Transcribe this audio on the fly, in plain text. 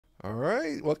All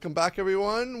right, welcome back,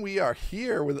 everyone. We are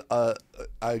here with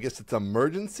I guess it's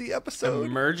emergency episode.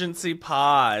 Emergency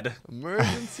pod.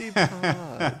 Emergency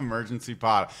pod. Emergency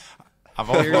pod. I've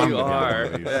always Here wanted you to be are.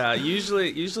 one of these. Yeah,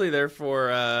 usually they're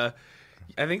for. I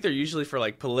think they're usually for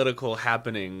like political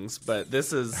happenings, but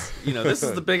this is this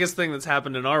is the biggest thing that's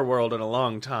happened in our world in a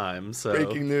long time. So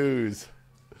Breaking news.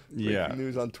 Yeah. Breaking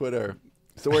news on Twitter.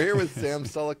 So we're here with Sam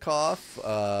Selikoff,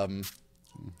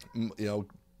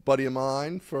 buddy of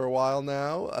mine for a while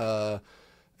now,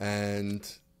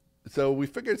 and so we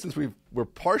figured since we're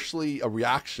partially a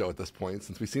React show at this point,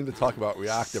 since we seem to talk about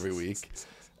React every week,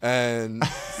 and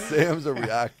Sam's a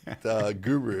React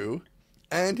guru,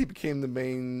 and he became the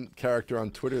main character on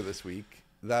Twitter this week.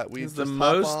 That we he's the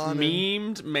most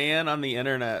memed man on the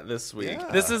internet this week.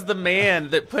 Yeah. This is the man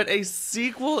that put a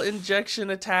SQL injection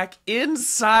attack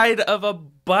inside of a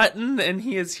button, and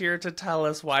he is here to tell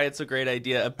us why it's a great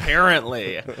idea.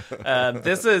 Apparently,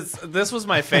 this was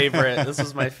my favorite. This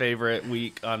was my favorite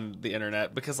week on the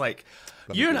internet because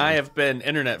you and I have been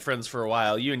internet friends for a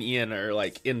while. You and Ian are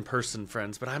like in-person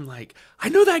friends, but I'm like, I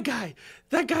know that guy.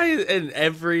 That guy in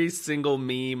every single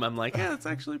meme. I'm like, yeah, that's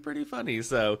actually pretty funny.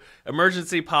 So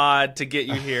emergency pod to get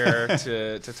you here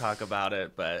to talk about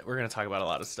it, but we're going to talk about a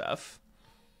lot of stuff.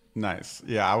 Nice.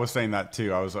 Yeah, I was saying that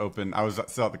too. I was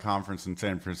still at the conference in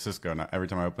San Francisco, and every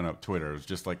time I open up Twitter, it was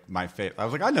just like my face. I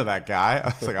was like, I know that guy. I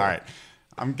was like, all right,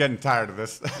 I'm getting tired of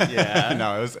this. Yeah.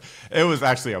 No, it was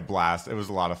actually a blast. It was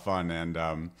a lot of fun,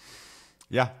 and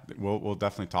yeah, we'll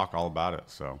definitely talk all about it.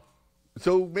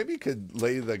 So maybe you could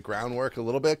lay the groundwork a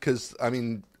little bit, because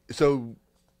so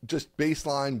just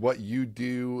baseline what you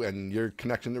do and your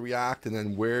connection to React, and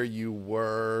then where you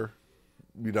were,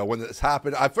 when this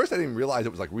happened. At first, I didn't realize it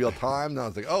was like real time. And I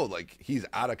was like, oh, like he's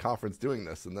at a conference doing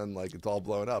this, and then like it's all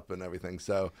blown up and everything.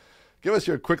 So give us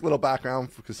your quick little background,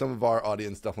 because some of our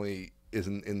audience definitely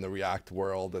isn't in the React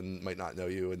world and might not know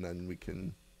you, and then we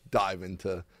can dive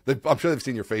into. I'm sure they've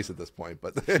seen your face at this point,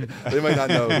 but they might not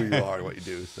know who you are and what you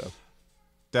do. So.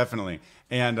 Definitely.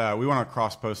 And we want to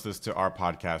cross-post this to our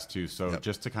podcast too. So Yep.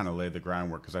 just to kind of lay the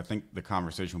groundwork, because I think the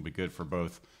conversation will be good for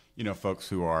both, folks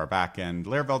who are back-end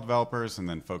Laravel developers and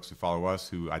then folks who follow us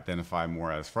who identify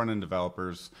more as front-end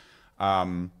developers.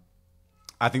 I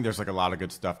think there's like a lot of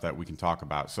good stuff that we can talk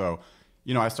about. So,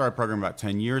 I started programming about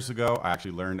 10 years ago. I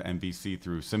actually learned MVC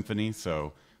through Symfony.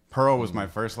 So Perl was my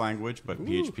first language, but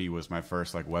PHP was my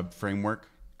first like web framework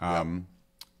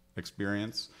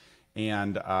experience.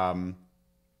 And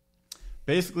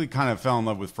basically kind of fell in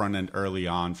love with front end early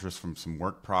on, just from some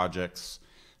work projects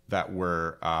that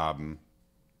were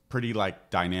pretty like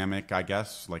dynamic, I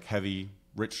guess, like heavy,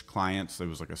 rich clients. There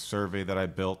was like a survey that I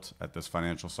built at this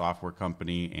financial software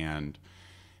company, and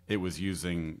it was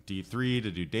using D3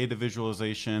 to do data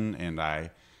visualization, and I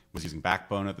was using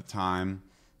Backbone at the time,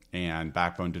 and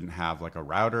Backbone didn't have like a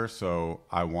router, so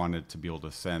I wanted to be able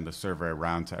to send the survey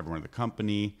around to everyone in the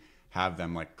company, have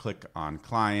them like click on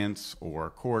clients or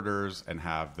quarters and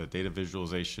have the data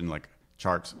visualization like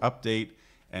charts update,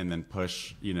 and then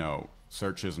push,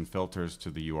 searches and filters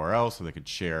to the URL so they could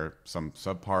share some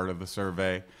subpart of the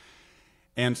survey.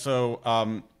 And so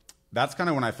that's kind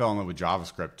of when I fell in love with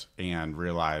JavaScript and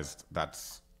realized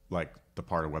that's like the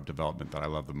part of web development that I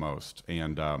love the most.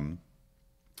 And,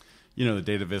 the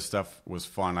data viz stuff was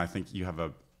fun. I think you have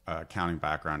a accounting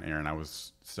background, Aaron. I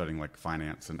was studying like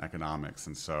finance and economics,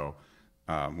 and so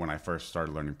when I first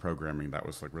started learning programming, that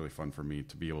was like really fun for me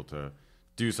to be able to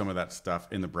do some of that stuff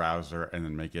in the browser and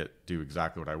then make it do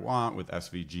exactly what I want with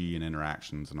SVG and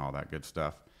interactions and all that good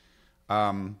stuff.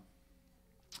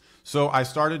 So I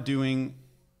started doing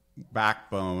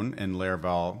Backbone and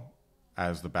Laravel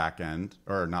as the back end,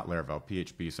 or not Laravel,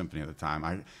 PHP, Symfony at the time.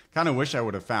 I kind of wish I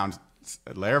would have found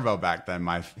Laravel back then.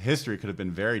 My history could have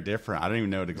been very different. I don't even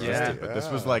know it existed, but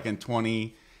this was like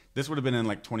this would have been in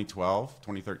like 2012,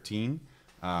 2013.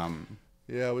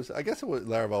 Yeah, it was. I guess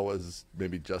Laravel was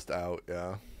maybe just out.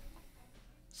 Yeah.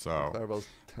 So Laravel's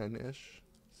 10-ish.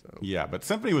 So yeah, but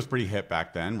Symfony was pretty hip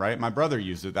back then, right? My brother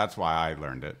used it. That's why I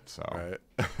learned it. So right.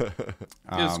 It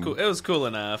was cool. It was cool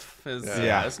enough.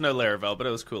 It's no Laravel, but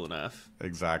it was cool enough.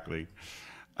 Exactly.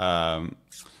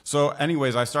 So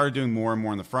anyways, I started doing more and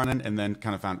more on the front end, and then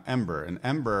kind of found Ember. And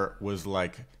Ember was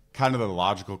like kind of the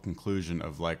logical conclusion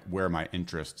of like where my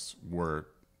interests were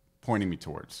pointing me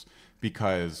towards,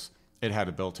 because it had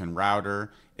a built-in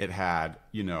router. It had,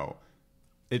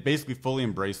 it basically fully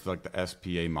embraced like the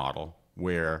SPA model,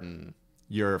 where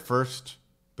the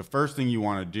first thing you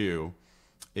want to do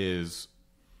is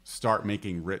start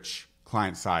making rich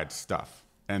client-side stuff.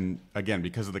 And again,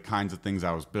 because of the kinds of things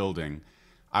I was building,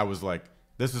 I was like,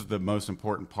 this is the most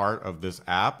important part of this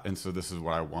app, and so this is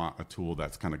what I want a tool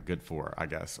that's kind of good for, I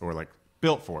guess, or like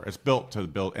built for. It's built to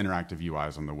build interactive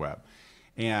UIs on the web.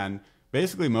 And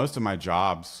basically most of my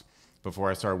jobs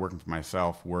before I started working for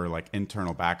myself were like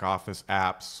internal back office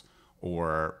apps,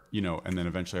 or, you know, and then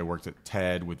eventually I worked at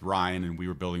TED with Ryan, and we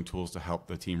were building tools to help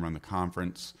the team run the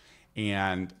conference.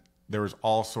 And there was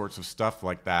all sorts of stuff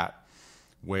like that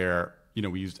where, you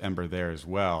know, we used Ember there as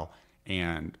well.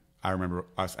 And I remember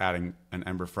us adding an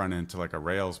Ember front end to like a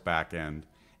Rails back end.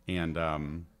 And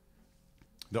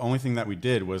the only thing that we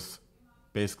did was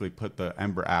basically put the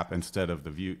Ember app instead of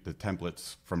the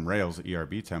templates from Rails, the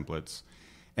ERB templates.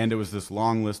 And it was this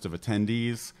long list of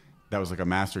attendees that was like a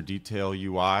master detail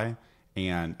UI.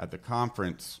 And at the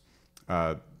conference,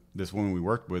 this woman we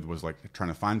worked with was like trying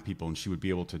to find people, and she would be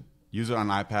able to use it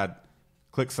on an iPad,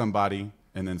 click somebody,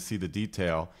 and then see the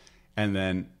detail. And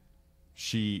then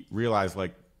she realized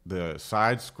like the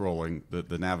side scrolling,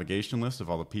 the navigation list of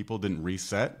all the people didn't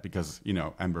reset because, you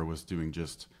know, Ember was doing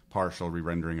just partial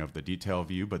re-rendering of the detail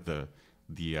view, but the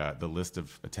list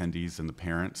of attendees and the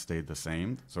parent stayed the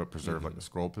same, so it preserved like the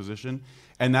scroll position.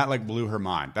 And that like blew her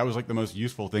mind. That was like the most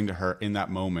useful thing to her in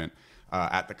that moment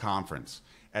at the conference.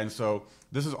 And so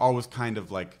this is always kind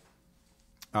of like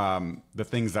the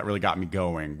things that really got me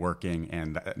going, working,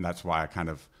 and that's why I kind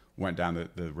of went down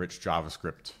the rich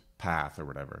JavaScript path or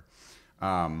whatever.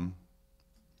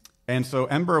 And so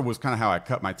Ember was kind of how I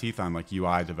cut my teeth on like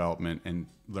UI development and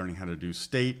learning how to do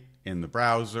state in the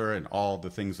browser and all the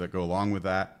things that go along with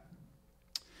that.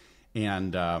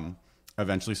 And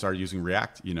eventually started using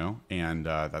React, you know, and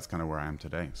that's kind of where I am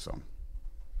today. So,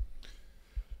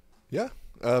 yeah.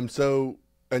 So,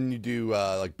 and you do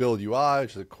like build UI,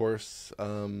 which is a course.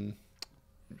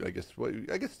 I guess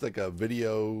it's like a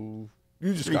video.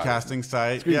 You just screencasting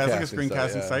site. Yeah, it's like a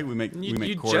screencasting site. We make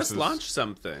you courses. Just launched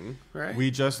something, right?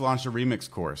 We just launched a remix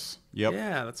course. Yep.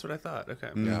 Yeah, that's what I thought. Okay.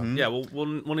 Mm-hmm. Yeah,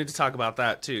 we'll need to talk about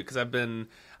that too, because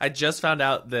I just found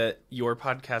out that your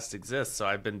podcast exists, so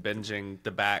I've been binging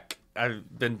back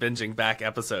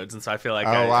episodes, and so I feel like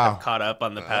I've caught up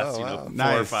on the past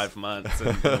 4 or 5 months.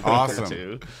 And awesome. Or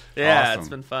two. Yeah, awesome. It's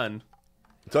been fun.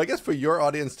 So I guess for your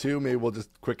audience too, maybe we'll just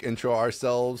quick intro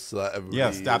ourselves so that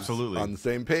everybody's absolutely on the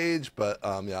same page. But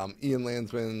yeah, I'm Ian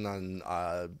Landsman, and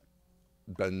I've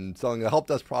been selling a help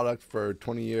desk product for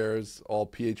 20 years, all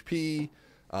PHP.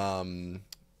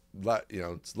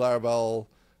 It's Laravel.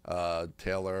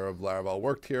 Taylor of Laravel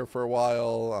worked here for a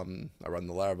while. I run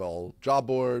the Laravel job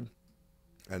board,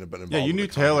 and have been involved. Yeah, you with knew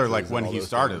the Taylor like when all he those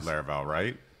started things. Laravel,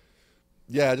 right?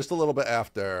 Yeah, just a little bit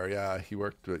after. Yeah, he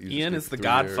worked with Ian is the 3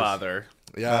 Godfather. Years.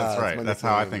 Yeah, that's right. That's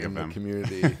how I think of in him. The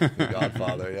community, the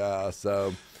Godfather. Yeah,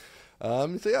 so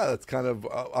yeah, that's kind of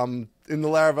in the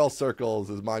Laravel circles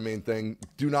is my main thing.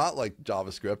 Do not like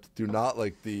JavaScript. Do not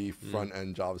like the front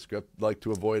end JavaScript. Like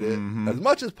to avoid it as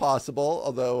much as possible.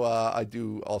 Although I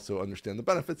do also understand the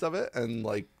benefits of it and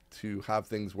like to have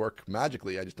things work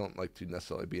magically. I just don't like to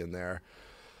necessarily be in there.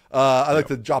 I like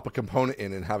to drop a component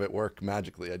in and have it work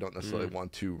magically. I don't necessarily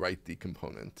want to write the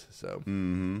component. So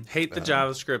Hate the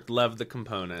JavaScript, love the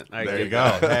component. There you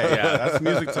go. Hey, yeah, that's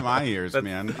music to my ears,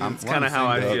 man. That's kind of how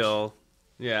I feel.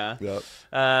 Yeah. Yep.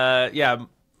 Yeah.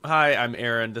 Hi, I'm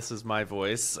Aaron. This is my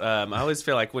voice. I always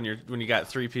feel like when you got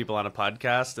 3 people on a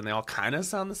podcast and they all kind of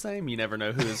sound the same, you never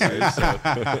know who is who.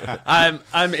 So,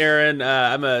 I'm Aaron.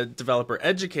 I'm a developer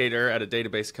educator at a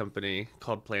database company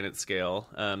called Planet Scale.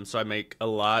 So I make a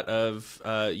lot of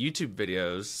YouTube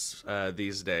videos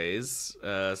these days.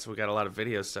 So we got a lot of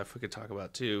video stuff we could talk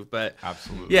about too. But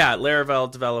absolutely, yeah,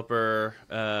 Laravel developer.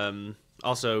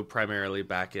 Also primarily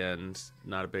back end,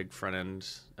 not a big front end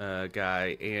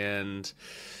guy, and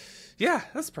yeah,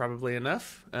 that's probably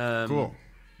enough. Cool.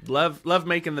 Love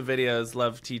making the videos,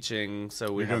 love teaching.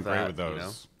 So we You're have doing great that. with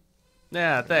those.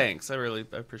 Yeah, thanks. I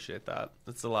appreciate that.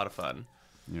 It's a lot of fun.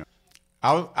 Yeah,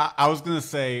 I was gonna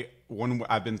say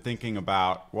I've been thinking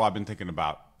about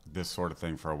this sort of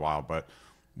thing for a while, but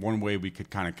one way we could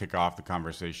kind of kick off the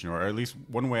conversation, or at least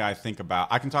one way I think about,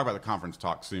 I can talk about the conference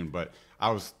talk soon, but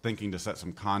I was thinking to set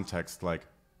some context, like,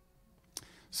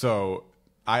 so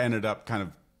I ended up kind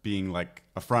of being like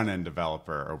a front-end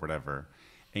developer or whatever,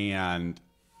 and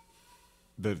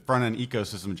the front-end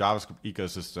ecosystem, JavaScript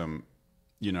ecosystem,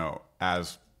 you know,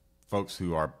 as folks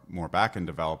who are more back-end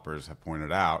developers have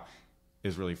pointed out,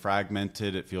 is really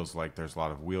fragmented. It feels like there's a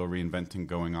lot of wheel reinventing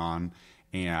going on,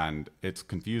 and it's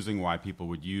confusing why people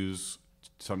would use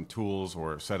some tools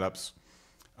or setups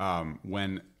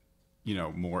when, you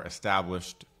know, more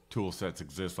established tool sets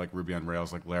exist like Ruby on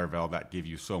Rails, like Laravel, that give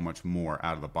you so much more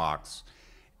out of the box.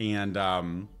 And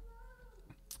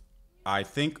I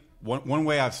think one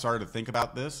way I've started to think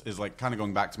about this is like kind of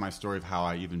going back to my story of how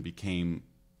I even became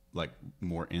like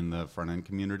more in the front end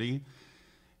community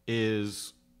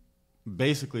is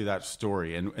basically that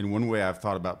story. And one way I've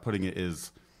thought about putting it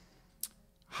is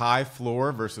high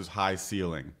floor versus high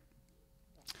ceiling.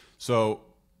 So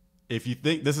if you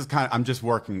think this is kind of, I'm just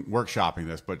workshopping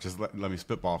this, but just let me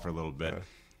spitball for a little bit. Yeah.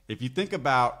 If you think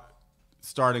about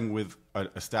starting with an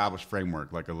established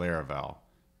framework like a Laravel,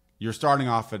 you're starting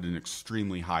off at an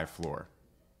extremely high floor,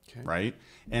 right?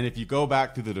 And if you go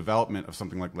back through the development of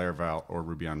something like Laravel or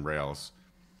Ruby on Rails,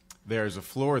 there's a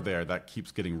floor there that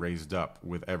keeps getting raised up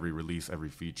with every release, every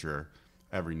feature,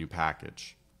 every new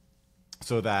package.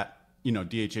 So that, you know,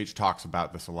 DHH talks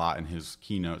about this a lot in his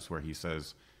keynotes where he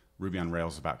says Ruby on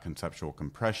Rails is about conceptual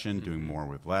compression, doing more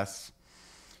with less.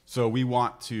 So we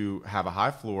want to have a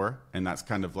high floor, and that's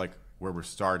kind of like where we're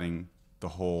starting the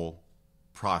whole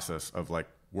process of like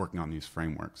working on these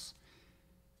frameworks.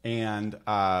 And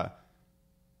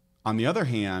on the other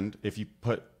hand, if you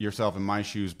put yourself in my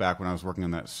shoes back when I was working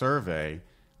on that survey,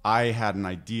 I had an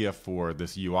idea for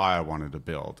this UI I wanted to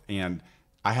build. And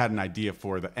I had an idea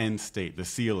for the end state, the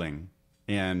ceiling.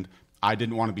 And I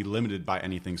didn't want to be limited by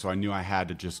anything, so I knew I had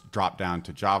to just drop down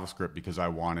to JavaScript because I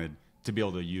wanted to be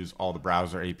able to use all the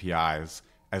browser APIs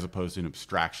as opposed to an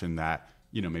abstraction that,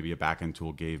 you know, maybe a backend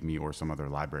tool gave me or some other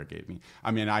library gave me.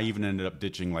 I mean, I even ended up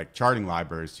ditching like charting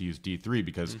libraries to use D3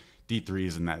 because D3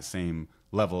 is in that same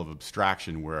level of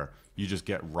abstraction where you just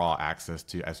get raw access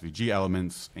to SVG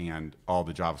elements and all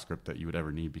the JavaScript that you would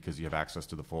ever need because you have access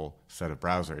to the full set of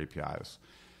browser APIs.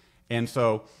 And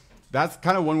so that's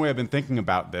kind of one way I've been thinking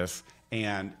about this.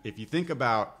 And if you think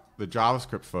about the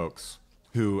JavaScript folks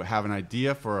who have an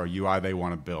idea for a UI they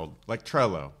want to build, like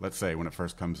Trello, let's say, when it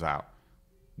first comes out.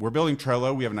 We're building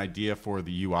Trello. We have an idea for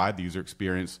the UI, the user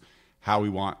experience, how we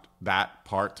want that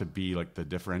part to be like the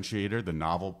differentiator, the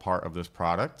novel part of this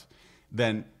product.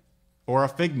 Then, or a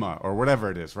Figma or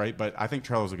whatever it is, right? But I think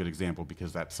Trello is a good example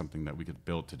because that's something that we could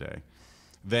build today.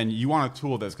 Then you want a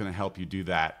tool that's going to help you do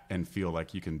that and feel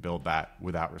like you can build that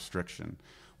without restriction.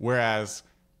 Whereas,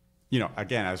 you know,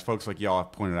 again, as folks like y'all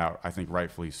have pointed out, I think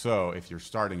rightfully so, if you're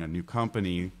starting a new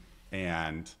company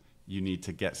and you need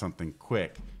to get something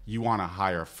quick, you want a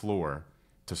higher floor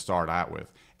to start out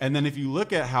with. And then if you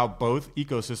look at how both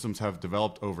ecosystems have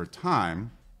developed over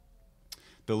time,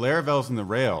 the Laravels and the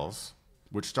Rails,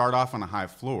 which start off on a high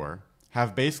floor,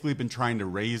 have basically been trying to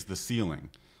raise the ceiling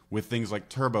with things like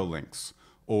turbo links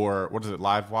or what is it,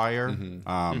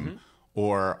 Livewire,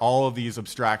 or all of these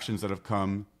abstractions that have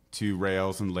come to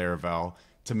Rails and Laravel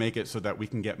to make it so that we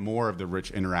can get more of the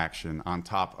rich interaction on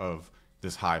top of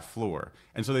this high floor.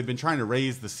 And so they've been trying to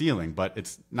raise the ceiling, but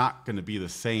it's not going to be the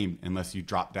same unless you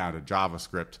drop down to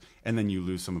JavaScript and then you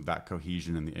lose some of that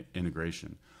cohesion and the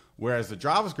integration. Whereas the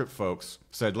JavaScript folks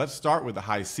said, let's start with the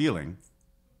high ceiling,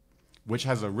 which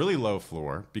has a really low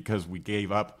floor because we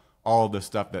gave up all the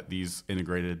stuff that these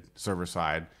integrated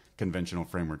server-side conventional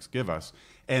frameworks give us.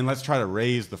 And let's try to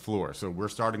raise the floor. So we're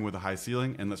starting with a high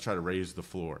ceiling, and let's try to raise the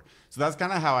floor. So that's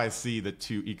kind of how I see the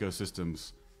two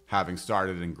ecosystems having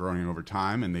started and growing over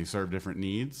time, and they serve different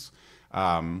needs.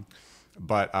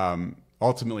 But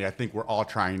ultimately, I think we're all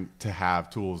trying to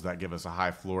have tools that give us a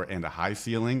high floor and a high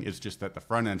ceiling. It's just that the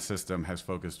front-end system has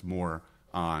focused more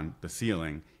on the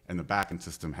ceiling, and the back-end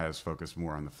system has focused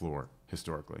more on the floor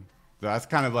historically. So that's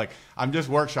kind of like, I'm just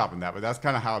workshopping that, but that's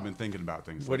kind of how I've been thinking about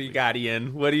things. What do you got,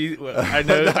 Ian? What do you?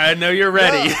 I know you're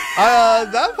ready.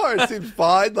 That part seems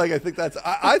fine. Like I think that's.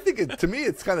 I think it, to me,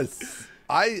 it's kind of.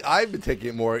 I've been taking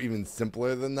it more even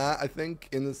simpler than that. I think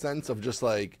in the sense of just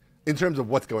like in terms of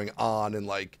what's going on and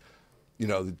like, you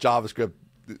know, the JavaScript,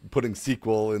 putting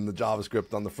SQL in the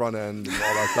JavaScript on the front end and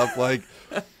all that stuff. Like.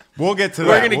 We'll get to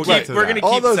we're that. Gonna we're going to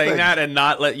keep saying things. That and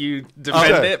not let you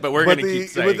defend it, but we're going to keep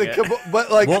saying it.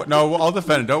 But like, no, I'll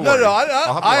defend it. Don't worry. No,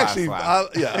 I actually,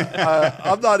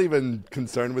 I'm not even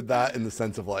concerned with that in the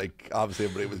sense of like, obviously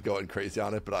everybody was going crazy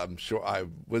on it, but I'm sure I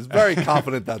was very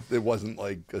confident that it wasn't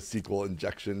like a SQL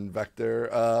injection vector.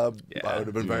 I would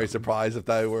have been very surprised if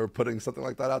they were putting something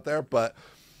like that out there. But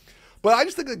I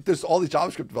just think like there's all these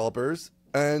JavaScript developers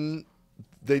and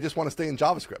they just want to stay in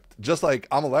JavaScript. Just like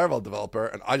I'm a Laravel developer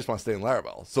and I just want to stay in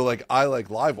Laravel. So like I like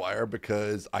Livewire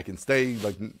because I can stay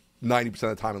like 90% of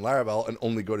the time in Laravel and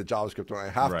only go to JavaScript when I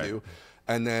have to.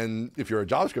 And then if you're a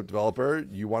JavaScript developer,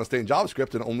 you want to stay in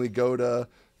JavaScript and only go to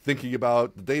thinking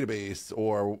about the database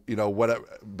or, you know, whatever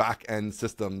back-end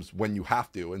systems when you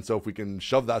have to. And so if we can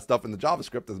shove that stuff in the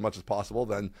JavaScript as much as possible,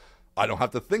 then I don't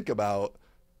have to think about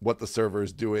what the server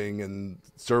is doing and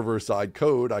server-side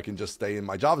code. I can just stay in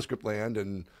my JavaScript land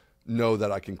and know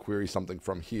that I can query something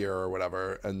from here or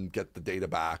whatever and get the data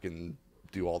back and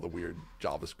do all the weird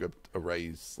JavaScript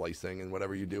array slicing and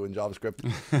whatever you do in JavaScript,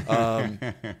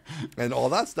 and all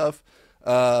that stuff,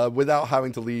 without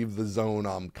having to leave the zone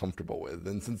I'm comfortable with.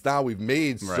 And since now we've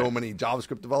made so many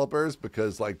JavaScript developers,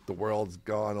 because like the world's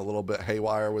gone a little bit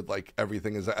haywire with like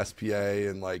everything is a SPA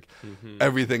and like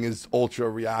everything is ultra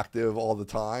reactive all the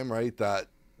time, right? That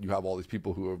you have all these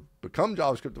people who have become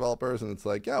JavaScript developers, and it's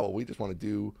like, yeah, well, we just want to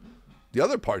do the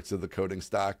other parts of the coding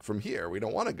stack from here. We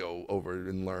don't want to go over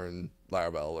and learn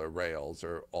Laravel or Rails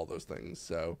or all those things.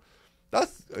 So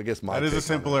that's, I guess, my That is take a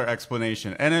simpler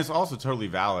explanation. And it's also totally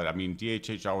valid. I mean,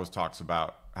 DHH always talks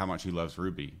about how much he loves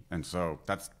Ruby. And so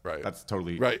that's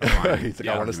totally right. fine. He's like,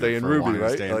 I want to stay in Ruby,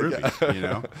 right? Stay in Ruby, you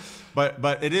know?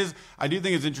 But it is, I do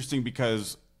think it's interesting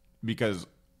because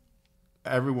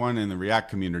everyone in the React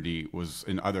community was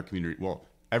in other community. Well,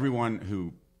 everyone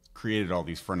who created all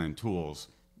these front-end tools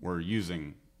were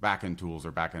using back-end tools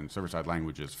or back-end server-side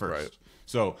languages first. Right.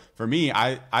 So for me,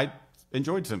 I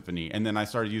enjoyed Symfony, and then I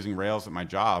started using Rails at my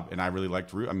job, and I really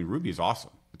liked Ruby. I mean, Ruby is awesome.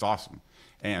 It's awesome.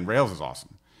 And Rails is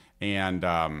awesome. And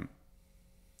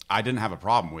I didn't have a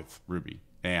problem with Ruby.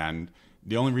 And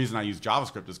the only reason I used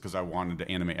JavaScript is because I wanted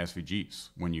to animate SVGs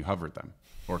when you hovered them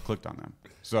or clicked on them.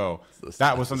 So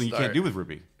that was something you can't do with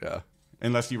Ruby. Yeah.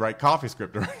 Unless you write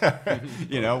CoffeeScript or whatever,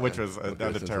 you know, which was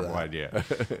another terrible idea,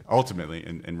 ultimately,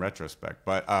 in retrospect.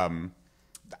 But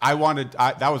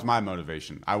that was my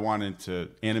motivation. I wanted to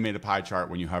animate a pie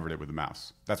chart when you hovered it with the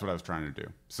mouse. That's what I was trying to do.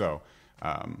 So,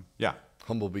 yeah.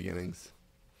 Humble beginnings.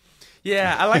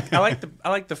 Yeah, I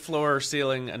like the floor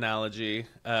ceiling analogy.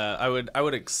 I would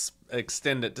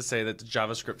extend it to say that the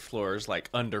JavaScript floor is like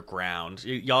underground.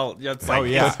 Y'all, it's like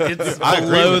it's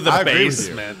below the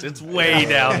basement. It's way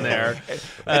down there. It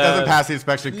doesn't pass the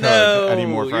inspection code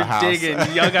anymore for a house. Digging.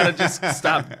 Y'all gotta just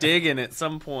stop digging at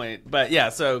some point. But yeah,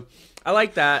 so I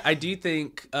like that. I do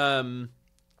think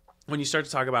when you start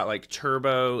to talk about like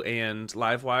Turbo and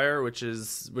Livewire,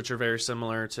 which are very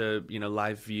similar to, you know,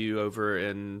 Live View over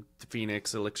in the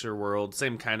Phoenix Elixir world,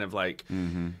 same kind of like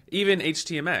even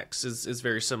HTMX is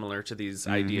very similar to these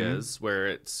ideas where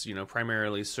it's, you know,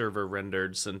 primarily server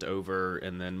rendered, sent over,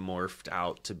 and then morphed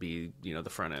out to be, you know, the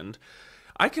front end.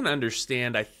 I can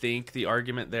understand, I think, the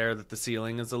argument there that the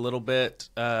ceiling is a little bit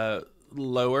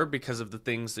lower because of the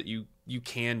things that you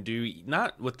can do,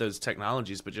 not with those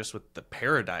technologies, but just with the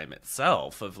paradigm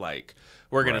itself of like,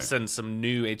 we're going to send some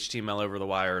new HTML over the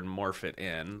wire and morph it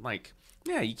in. Like,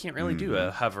 yeah, you can't really do a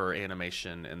hover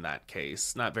animation in that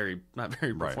case. Not very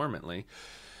performantly.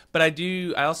 But I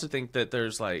also think that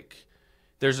there's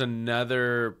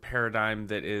another paradigm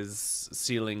that is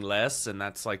ceiling less, and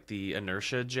that's like the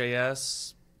inertia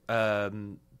JS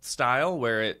style,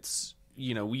 where it's,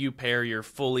 you know, you pair your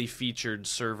fully featured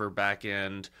server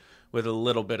backend with a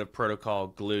little bit of protocol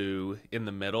glue in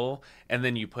the middle, and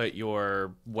then you put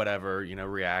your whatever, you know,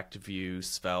 React, Vue,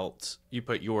 Svelte, you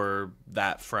put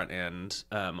that front end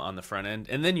on the front end,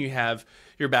 and then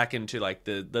you're back into like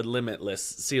the limitless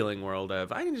ceiling world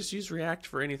of, I can just use React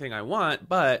for anything I want,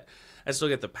 but I still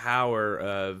get the power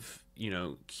of, you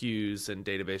know, queues and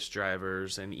database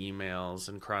drivers and emails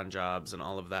and cron jobs and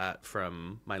all of that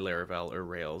from my Laravel or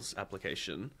Rails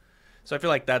application. So I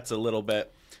feel like that's a little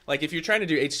bit like, if you're trying to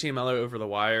do HTML over the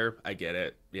wire, I get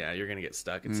it. Yeah, you're going to get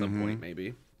stuck at some point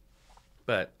maybe.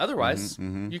 But otherwise,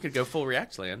 you could go full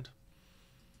React land.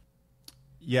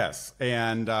 Yes.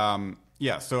 And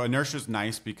so inertia is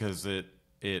nice because it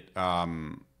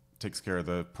takes care of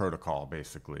the protocol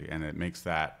basically, and it makes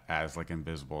that as like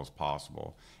invisible as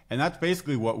possible. And that's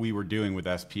basically what we were doing with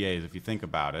SPAs. If you think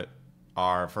about it,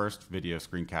 our first video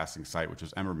screencasting site, which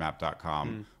was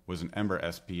embermap.com, was an Ember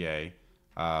SPA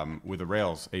with a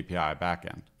Rails API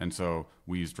backend. And so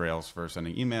we used Rails for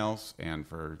sending emails and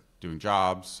for doing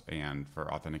jobs and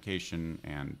for authentication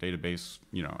and database,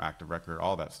 you know, active record,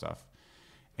 all that stuff.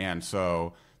 And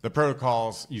so the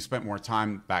protocols, you spent more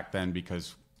time back then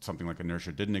because something like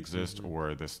inertia didn't exist,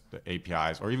 or the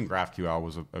APIs, or even GraphQL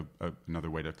was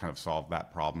another way to kind of solve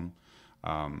that problem,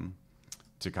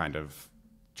 to kind of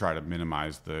try to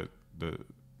minimize the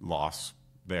loss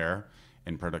there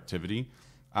in productivity.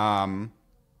 But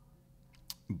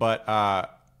I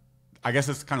guess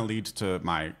this kind of leads to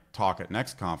my talk at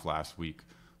NextConf last week,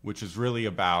 which is really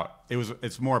about,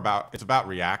 it's about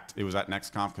React. It was at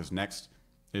NextConf because Next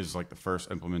is like the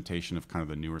first implementation of kind of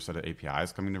the newer set of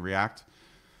APIs coming to React.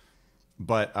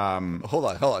 But hold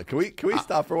on. Can we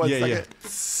stop for one second?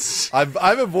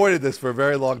 I've avoided this for a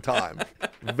very long time,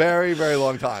 very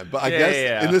long time. But I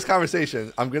guess in this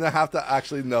conversation, I'm gonna have to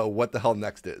actually know what the hell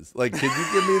next is. Like, can you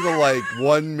give me the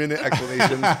 1 minute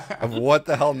explanation of what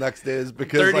the hell next is?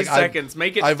 Because 30 seconds.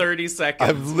 Make it 30 seconds.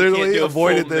 I've literally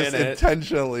avoided this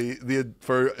intentionally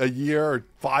for a year or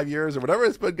 5 years or whatever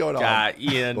it's been going on. God,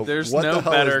 Ian, there's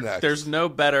no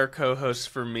better co-host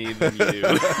for me than you.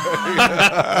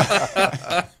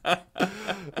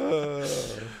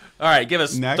 All right, give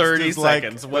us Next 30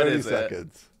 seconds. What is it?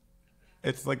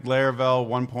 It's like Laravel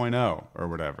 1.0 or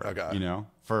whatever. Okay.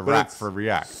 For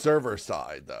React. Server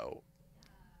side though,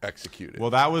 executed. Well,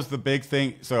 that was the big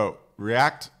thing. So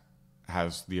React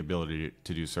has the ability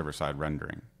to do server side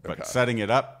rendering, but setting it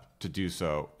up to do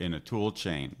so in a tool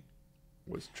chain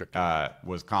was tricky.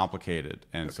 Was complicated,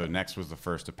 and so Next was the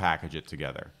first to package it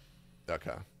together.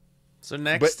 Okay. So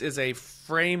Next is a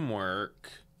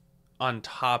framework on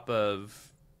top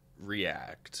of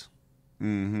React.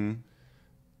 Mm-hmm.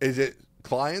 Is it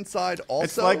client side also?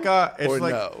 It's like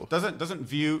no? Doesn't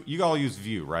Vue? You all use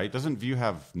Vue, right? Doesn't Vue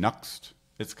have Nuxt?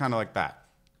 It's kind of like that.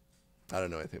 I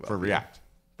don't know anything about for Vue, React.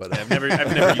 But I've never used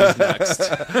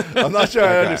Nuxt. I'm not sure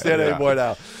I understand anymore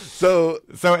now. So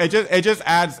it just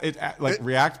adds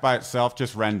React by itself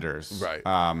just renders,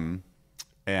 right?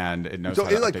 And it knows. So how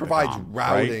to it provides DOM,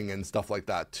 routing right? and stuff like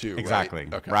that too. Exactly.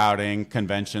 Right? Okay. Routing,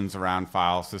 conventions around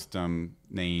file system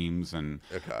names, and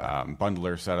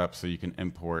bundler setup, so you can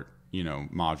import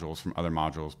modules from other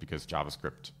modules because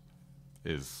JavaScript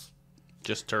is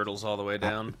just turtles all the way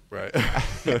down. Right.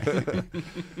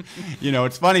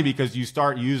 It's funny because you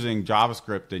start using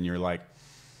JavaScript and you're like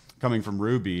coming from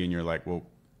Ruby and you're like, well,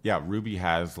 yeah, Ruby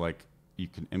has you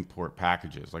can import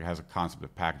packages, it has a concept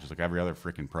of packages like every other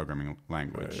freaking programming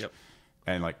language. Right. Yep.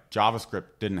 And JavaScript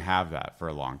didn't have that for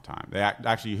a long time. They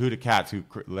actually, Huda Katz, who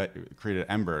created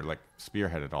Ember,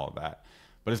 spearheaded all of that.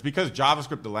 But it's because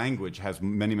JavaScript, the language, has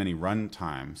many, many run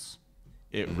times.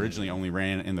 It originally only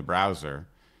ran in the browser.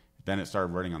 Then it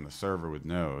started running on the server with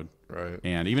Node. Right.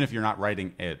 And even if you're not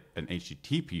writing an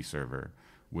HTTP server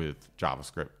with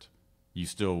JavaScript, you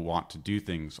still want to do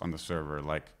things on the server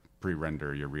like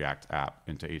pre-render your React app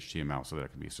into HTML so that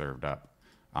it can be served up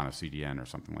on a CDN or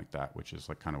something like that, which is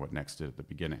kind of what Next did at the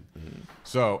beginning.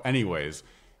 So anyways,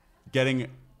 getting...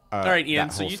 all right, Ian,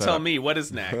 so you tell me, what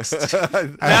is Next? now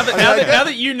now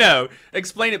that you know,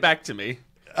 explain it back to me.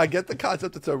 I get the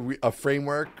concept it's a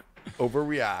framework over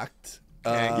React.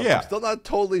 Yeah. I'm still not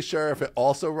totally sure if it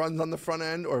also runs on the front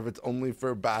end or if it's only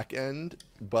for back end,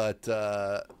 but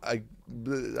I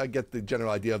get the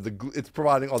general idea of it's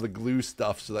providing all the glue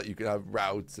stuff so that you can have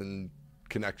routes and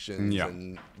connections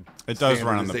and it does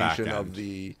run on the back end of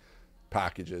the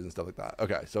packages and stuff like that.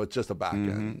 Okay, so it's just a back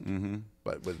end,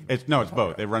 but with it's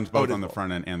both. It runs both on the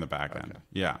front end and the back end.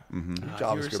 Yeah.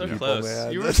 JavaScript you were so people, close.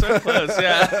 man. You were so close.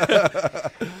 Yeah.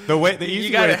 The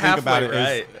easy way to think about it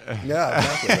is yeah,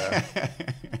 exactly.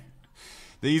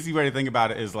 the easy way to think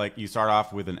about it is you start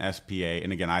off with an SPA,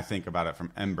 and again, I think about it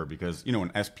from Ember because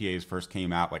when SPAs first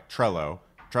came out, like Trello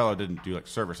didn't do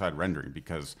server-side rendering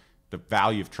because the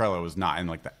value of Trello is not in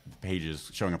the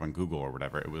pages showing up on Google or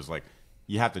whatever. It was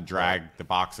you have to drag the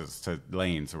boxes to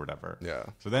lanes or whatever. Yeah.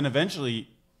 So then eventually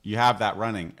you have that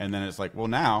running, and then it's well,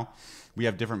 now we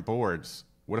have different boards.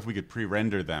 What if we could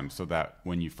pre-render them so that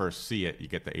when you first see it, you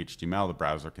get the HTML, the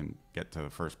browser can get to the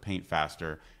first paint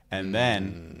faster, and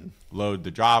then load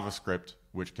the JavaScript,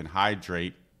 which can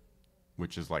hydrate,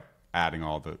 which is adding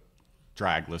all the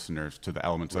drag listeners to the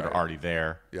elements that are already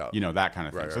there. Yeah. That kind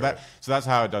of thing. So that's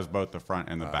how it does both the front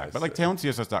and the back. But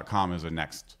tailwindcss.com is a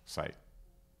Next site.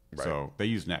 Right. So they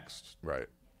use Next. Right.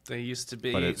 They used to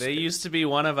be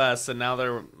one of us, and now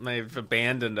they've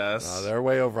abandoned us. They're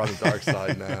way over on the dark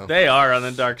side now. They are on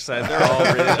the dark side.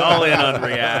 They're all in on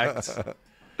React.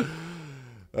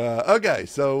 Okay,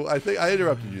 so I think I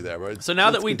interrupted you there, right? So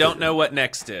now that we don't know what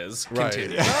Next is,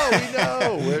 continue. No, we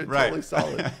know. We're totally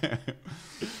solid.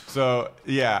 So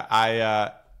yeah,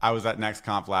 I was at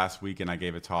NextConf last week, and I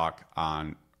gave a talk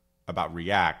about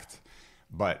React,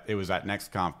 but it was at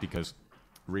NextConf because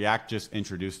React just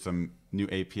introduced some new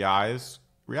APIs.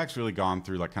 React's really gone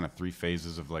through kind of 3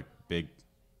 phases of big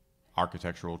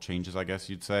architectural changes, I guess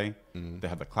you'd say. They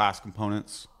had the class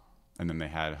components, and then they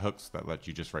had hooks that let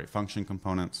you just write function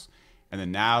components. And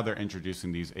then now they're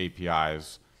introducing these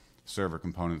APIs, server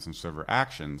components and server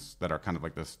actions that are kind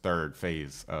of this third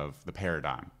phase of the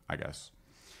paradigm, I guess.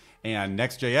 And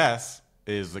Next.js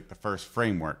is the first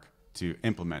framework to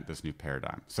implement this new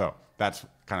paradigm. So that's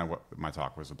kind of what my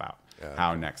talk was about.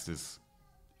 How Next is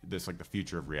this the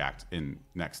future of React in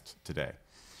Next today.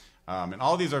 And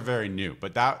all these are very new,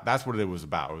 but that's what it was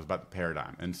about. It was about the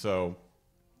paradigm. And so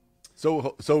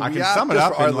So I can React, sum it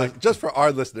up in like, just for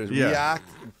our listeners, Yeah. React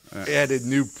added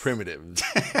new primitives,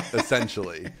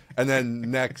 essentially. And then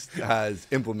Next has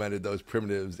implemented those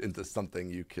primitives into something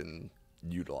you can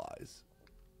utilize,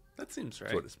 That seems right.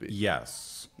 so to speak.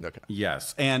 yes. Okay.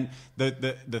 Yes. And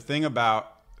the thing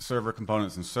about server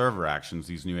components and server actions,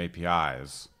 these new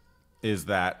APIs, is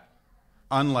that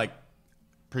unlike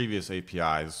previous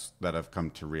APIs that have come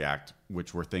to React,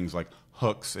 which were things like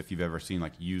hooks, if you've ever seen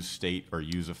like use state or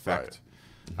use effect,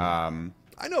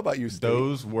 I know about use state.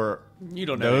 those were You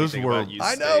don't know anything about use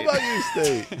I know state. about use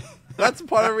state. That's a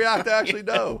part of React I actually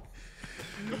know.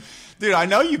 Dude, I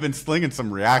know you've been slinging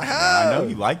some React. Man. I know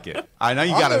you like it. I know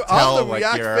you got to I'm tell the like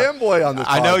React you're fanboy on this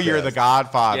I know podcast. you're the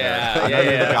godfather. Yeah, I know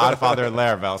you're yeah. the godfather of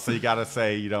Laravel, so you got to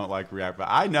say you don't like React. But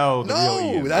I know the real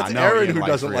Ian. No, that's I know Aaron Ian who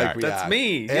likes doesn't like React. That's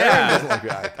me. Aaron Yeah. doesn't like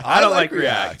React. I don't like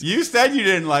React. You said you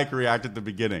didn't like React at the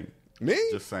beginning. Me?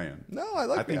 Just saying. No, I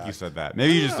like I think React. you said that.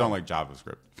 Maybe you just don't like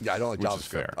JavaScript. Yeah, I don't like which is JavaScript.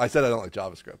 fair. I said I don't like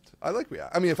JavaScript. I like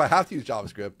React. I mean, if I have to use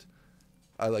JavaScript,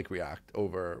 I like React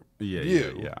over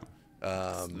Vue. Yeah.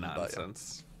 But,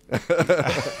 Nonsense.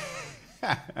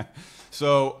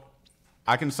 So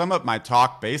I can sum up my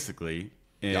talk basically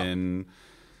in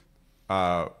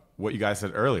what you guys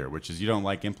said earlier, which is you don't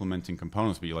like implementing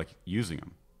components, but you like using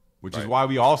them, which is why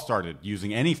we all started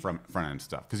using any front-end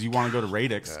stuff, because you want to go to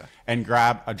Radix and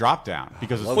grab a drop-down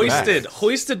because it's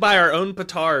Hoisted by our own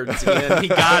petards, Ian. He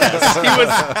got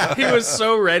us. He was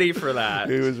so ready for that.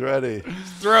 He was ready.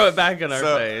 Throw it back in our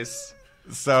face.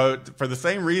 So for the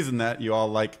same reason that you all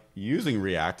like using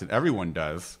React, and everyone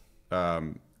does,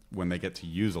 when they get to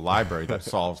use a library that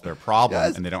solves their problem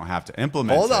Yes. and they don't have to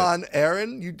implement Hold it. on,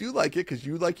 Aaron. You do like it because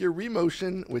you like your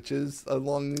remotion, which is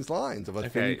along these lines of a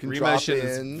thing you can drop Remotion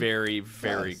in. is very,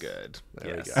 very Yes. good.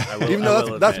 There Yes, we go. I will, Even I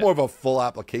though will that's admit. more of a full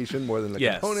application more than the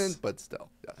Yes. component, but still.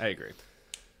 Yes. I agree.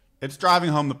 It's driving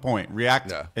home the point.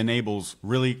 React Yeah. enables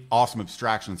really awesome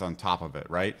abstractions on top of it,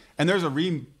 right? And there's a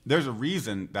reason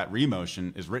that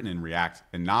remotion is written in React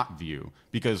and not Vue,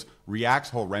 because React's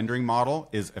whole rendering model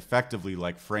is effectively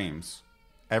like frames.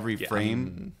 Every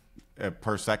frame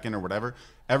per second or whatever,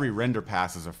 every render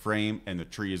pass is a frame, and the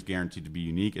tree is guaranteed to be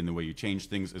unique. And the way you change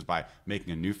things is by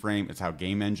making a new frame. It's how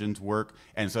game engines work.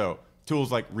 And so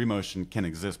tools like remotion can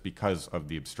exist because of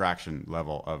the abstraction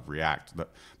level of React.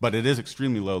 But it is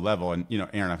extremely low level. And, you know,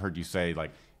 Aaron, I've heard you say, like,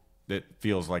 it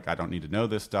feels like I don't need to know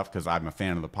this stuff because I'm a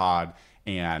fan of the pod.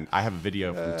 And I have a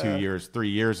video from 3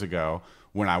 years ago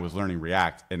when I was learning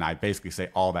React, and I basically say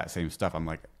all that same stuff. I'm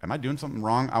like, am I doing something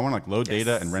wrong? I want to like load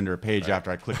data and render a page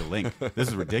after I click a link. This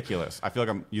is ridiculous. I feel like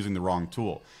I'm using the wrong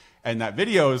tool. And that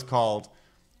video is called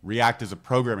React is a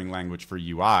Programming Language for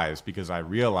UIs, because I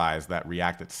realized that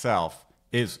React itself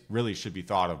should be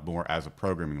thought of more as a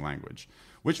programming language,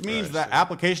 which means that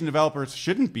application developers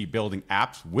shouldn't be building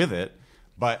apps with it,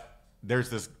 but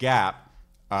there's this gap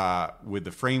with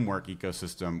the framework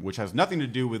ecosystem, which has nothing to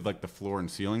do with like the floor and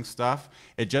ceiling stuff.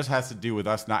 It just has to do with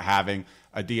us not having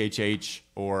a DHH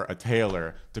or a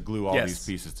Taylor to glue all these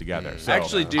pieces together. So I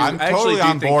actually I'm totally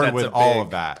on think board that's with a all big- of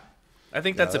that. I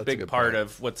think that's a that's a big good part point.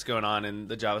 of what's going on in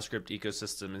the JavaScript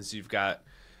ecosystem is you've got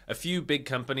a few big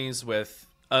companies with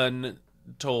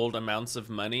untold amounts of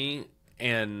money,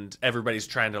 and everybody's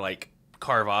trying to like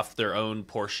carve off their own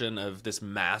portion of this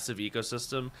massive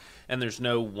ecosystem, and there's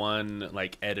no one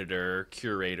like editor,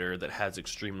 curator that has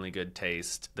extremely good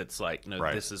taste that's like, no,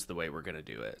 this is the way we're going to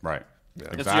do it. Right.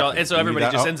 And so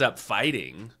everybody just ends up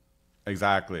fighting.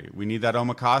 Exactly. We need that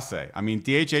omakase. I mean,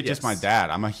 DHH is my dad.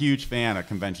 I'm a huge fan of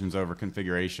conventions over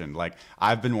configuration. Like,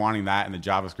 I've been wanting that in the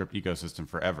JavaScript ecosystem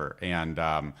forever. And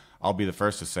I'll be the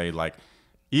first to say, like,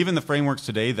 even the frameworks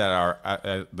today that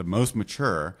are the most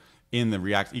mature in the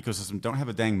React ecosystem don't have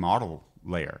a dang model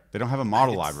layer. They don't have a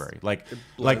model library.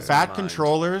 Like fat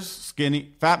controllers,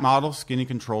 fat model, skinny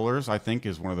controllers, I think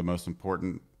is one of the most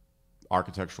important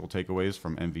architectural takeaways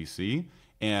from MVC.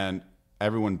 And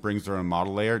everyone brings their own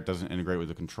model layer, doesn't integrate with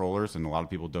the controllers, and a lot of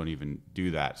people don't even do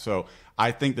that. So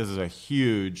I think this is a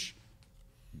huge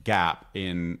gap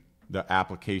in the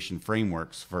application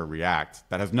frameworks for React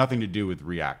that has nothing to do with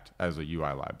React as a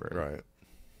UI library. Right.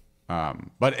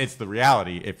 But it's the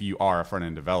reality if you are a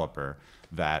front-end developer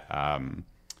that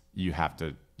you have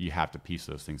to piece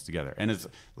those things together. And it's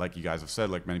like you guys have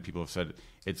said, like many people have said,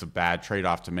 it's a bad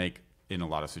trade-off to make in a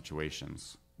lot of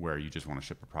situations where you just want to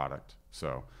ship a product.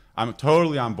 So I'm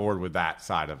totally on board with that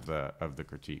side of the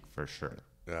critique for sure.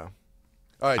 Yeah.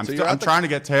 All right, I'm trying to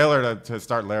get Taylor to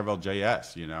start Laravel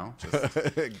JS, you know?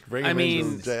 Bring I him mean,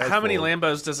 into the JS how many fold.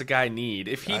 Lambos does a guy need?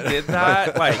 If he did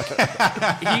that, like,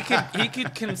 he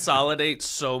could consolidate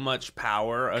so much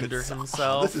power under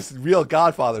himself. This is real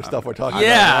Godfather stuff we're talking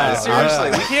Yeah, about.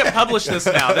 seriously, we can't publish this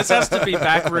now. This has to be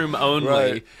backroom only.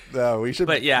 Right. No, we should.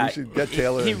 But yeah, we should get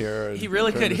Taylor in here. And he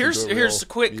really turn could. this into Here's a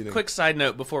real meeting. quick side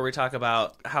note before we talk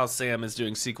about how Sam is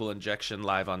doing SQL injection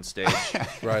live on stage.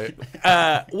 Right.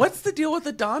 What's the deal with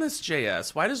Adonis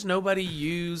JS? Why does nobody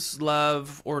use,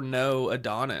 love, or know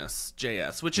Adonis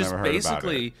JS? Which is Never heard about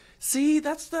basically it. see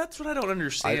that's what I don't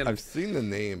understand. I've seen the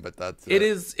name, but that's it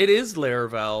is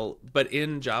Laravel, but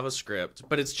in JavaScript.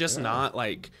 But it's just not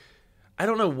like. I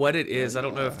don't know what it is. I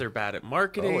don't know if they're bad at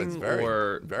marketing it's very,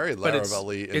 or very but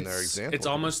Laravel-y in their example. It's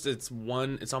almost a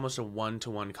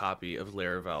 1-to-1 copy of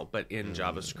Laravel, but in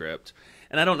JavaScript.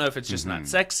 And I don't know if it's just not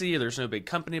sexy, or there's no big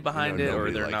company behind it, or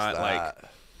nobody they're likes not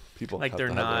that. People like have they're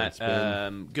to have their own not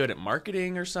spin. good at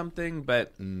marketing or something.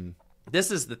 But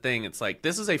this is the thing. It's like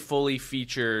this is a fully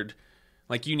featured.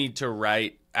 Like you need to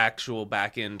write actual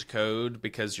back-end code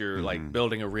because you're like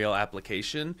building a real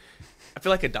application. I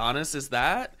feel like Adonis is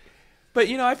that. But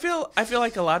you know, I feel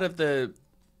like a lot of the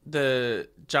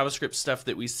JavaScript stuff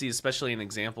that we see, especially in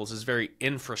examples, is very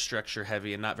infrastructure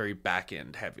heavy and not very back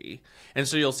end heavy. And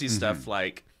so you'll see stuff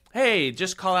like, hey,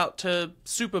 just call out to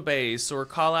Supabase or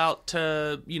call out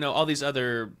to, you know, all these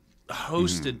other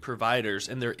hosted providers,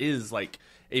 and there is like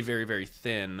a very, very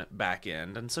thin back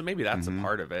end. And so maybe that's a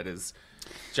part of it is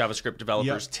JavaScript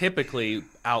developers typically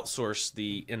outsource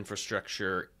the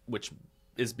infrastructure, which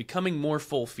is becoming more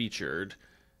full featured.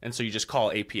 And so you just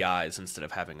call APIs instead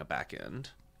of having a back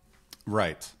end.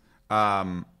 Right.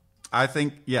 I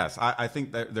think, yes, I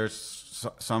think that there's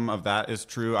some of that is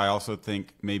true. I also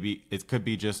think maybe it could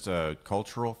be just a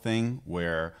cultural thing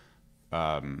where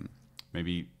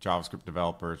maybe JavaScript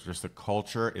developers, just the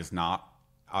culture is not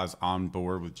as on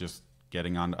board with just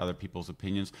getting on to other people's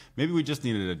opinions. Maybe we just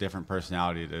needed a different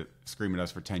personality to scream at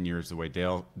us for 10 years the way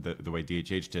the way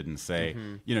DHH did and say,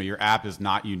 you know, your app is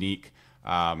not unique.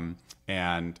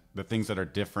 And the things that are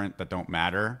different that don't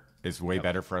matter is way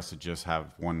better for us to just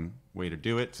have one way to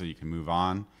do it so you can move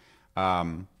on.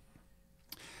 On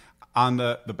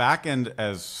the back end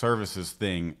as services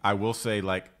thing, I will say,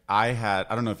 like, I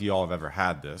don't know if you all have ever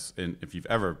had this, and if you've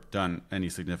ever done any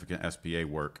significant SPA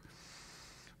work,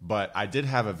 but I did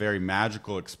have a very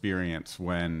magical experience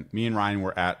when me and Ryan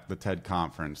were at the TED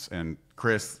conference, and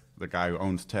Chris, the guy who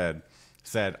owns TED,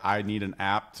 said, I need an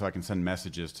app so I can send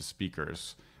messages to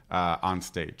speakers on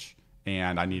stage.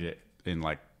 And I need it in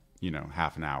like, you know,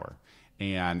 half an hour.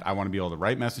 And I want to be able to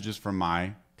write messages from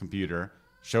my computer,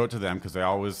 show it to them because they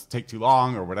always take too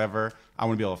long or whatever. I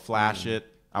want to be able to flash it.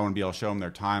 I want to be able to show them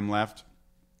their time left.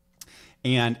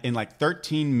 And in like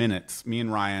 13 minutes, me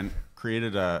and Ryan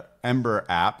created a Ember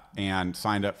app and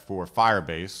signed up for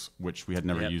Firebase, which we had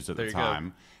never used at the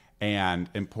time, and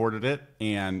imported it.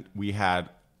 And we had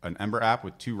an Ember app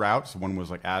with 2 routes. One was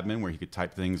like admin, where he could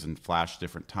type things and flash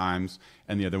different times,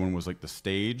 and the other one was like the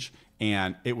stage.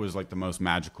 And it was like the most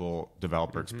magical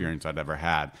developer experience I'd ever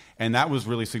had. And that was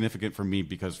really significant for me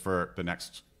because for the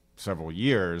next several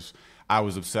years, I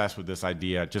was obsessed with this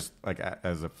idea, just like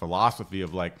as a philosophy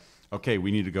of like, okay,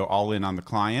 we need to go all in on the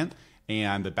client,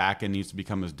 and the backend needs to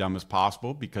become as dumb as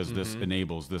possible because this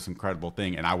enables this incredible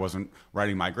thing. And I wasn't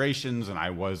writing migrations, and I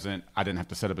didn't have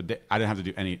to set up I didn't have to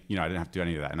do any, I didn't have to do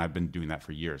any of that. And I've been doing that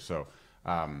for years. So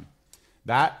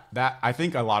that I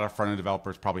think a lot of front-end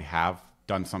developers probably have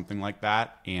done something like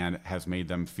that, and has made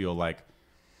them feel like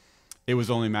it was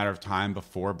only a matter of time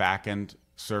before backend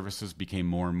services became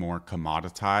more and more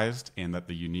commoditized, and that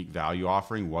the unique value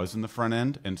offering was in the front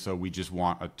end. And so we just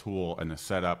want a tool and a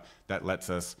setup that lets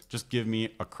us just give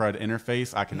me a CRUD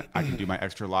interface. I can do my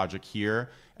extra logic here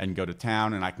and go to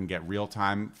town, and I can get real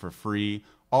time for free,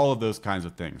 all of those kinds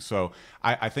of things. So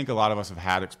I think a lot of us have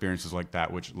had experiences like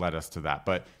that, which led us to that.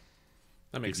 But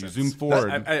that makes sense. Zoom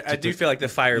forward. I do feel like the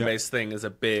Firebase thing is a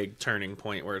big turning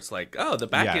point where it's like, oh, the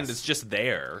backend is just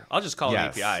there. I'll just call an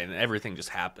API and everything just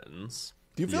happens.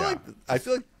 Do you feel like, I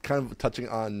feel like kind of touching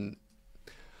on,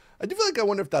 I do feel like I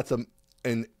wonder if that's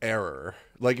an error,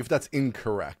 like if that's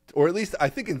incorrect, or at least I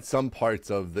think in some parts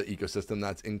of the ecosystem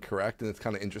that's incorrect. And it's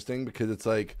kind of interesting because it's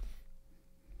like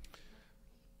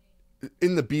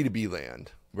in the B2B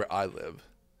land where I live,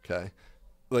 okay,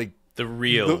 like the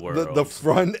real world, the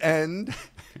front end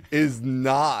is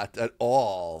not at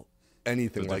all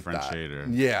anything like that.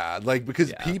 Yeah, like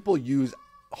because people use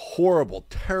horrible,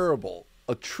 terrible,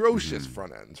 atrocious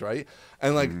front ends, right?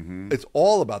 And like it's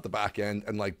all about the back end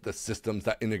and like the systems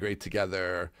that integrate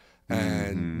together,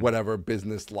 and whatever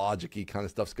business logic-y kind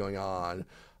of stuff's going on.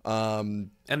 And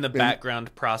the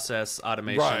background process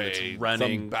automation that's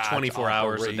running 24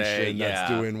 hours a day. That's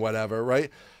doing whatever,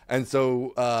 right? And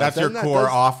so that's your core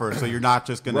offer. So you're not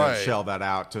just going to shell that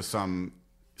out to some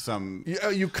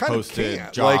you kind of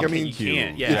can't. Job. Like, I mean, you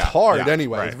can't. Yeah. It's hard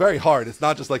anyway. Right. It's very hard. It's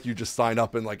not just like you just sign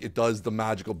up and like it does the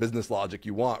magical business logic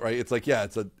you want, right? It's like,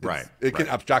 it can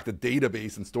abstract a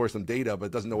database and store some data, but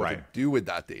it doesn't know what to do with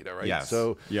that data, right? Yes.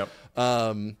 So,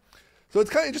 so it's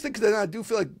kind of interesting because then I do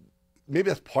feel like maybe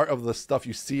that's part of the stuff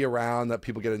you see around that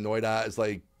people get annoyed at is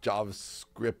like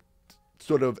JavaScript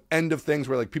sort of end of things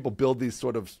where like people build these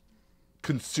sort of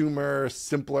consumer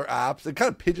simpler apps. It kind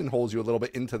of pigeonholes you a little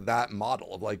bit into that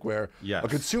model of like where a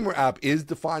consumer app is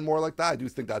defined more like that. I do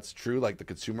think that's true. Like the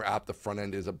consumer app, the front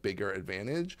end is a bigger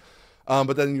advantage.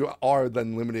 But then you are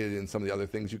then limited in some of the other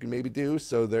things you can maybe do.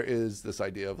 So there is this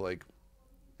idea of like,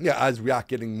 as React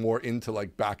getting more into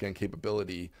like back-end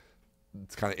capability,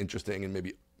 it's kind of interesting and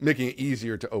maybe making it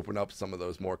easier to open up some of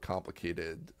those more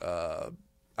complicated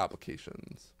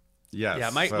applications. Yes. Yeah.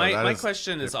 My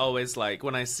question is always like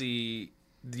when I see,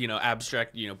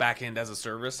 abstract, backend as a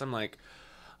service, I'm like,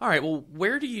 all right, well,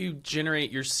 where do you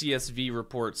generate your CSV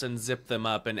reports and zip them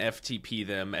up and FTP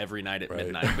them every night at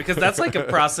midnight? Because that's like a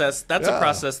process. That's a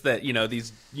process that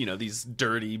these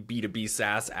dirty B2B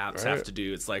SaaS apps have to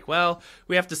do. It's like, well,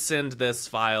 we have to send this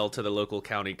file to the local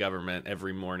county government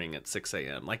every morning at 6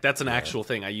 a.m. Like that's an actual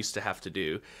thing I used to have to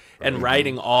do, and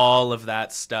writing all of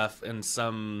that stuff in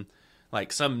some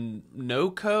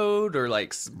no code or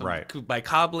by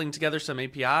cobbling together some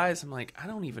APIs. I'm like, I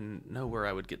don't even know where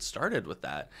I would get started with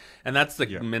that. And that's the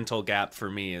mental gap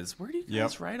for me is where do you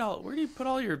guys where do you put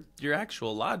all your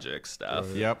actual logic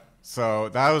stuff? Yep. So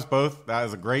that was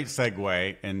a great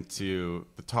segue into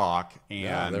the talk.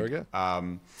 And there we go.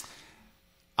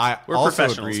 We're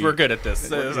professionals. We're good at this.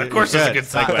 Of course it's a good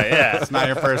segue. Yeah. It's not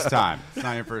your first time.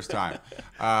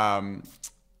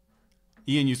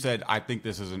 Ian, you said, I think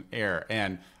this is an error.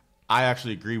 And I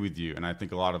actually agree with you, and I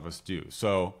think a lot of us do.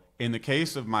 So in the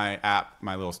case of my app,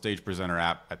 my little stage presenter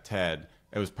app at TED,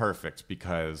 it was perfect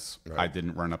because I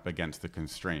didn't run up against the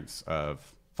constraints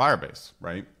of Firebase,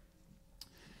 right?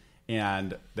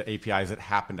 And the APIs it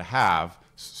happened to have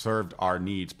served our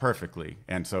needs perfectly.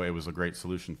 And so it was a great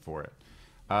solution for it.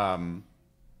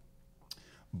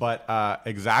 But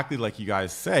exactly like you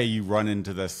guys say, you run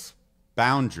into this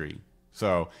boundary.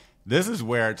 So this is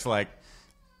where it's like,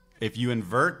 if you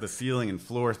invert the ceiling and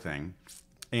floor thing,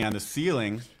 and the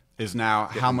ceiling is now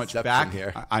how much back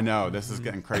here. I know this is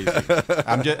getting crazy.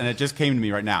 And it just came to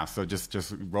me right now, so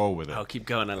just roll with it. Oh, keep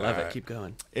going! I love it. Keep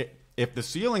going. If the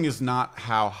ceiling is not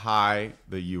how high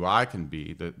the UI can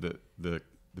be, the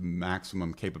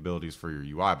maximum capabilities for your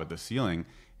UI, but the ceiling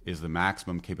is the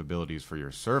maximum capabilities for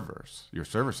your servers, your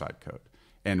server-side code,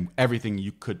 and everything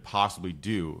you could possibly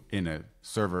do in a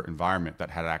server environment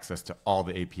that had access to all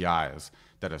the APIs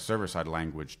that a server-side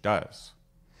language does.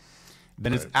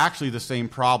 Then it's actually the same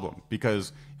problem,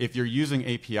 because if you're using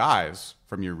APIs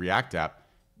from your React app,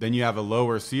 then you have a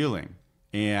lower ceiling.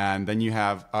 And then you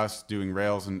have us doing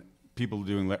Rails and people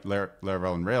doing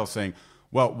Laravel and Rails saying,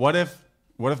 well, what if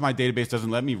my database doesn't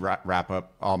let me wrap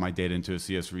up all my data into a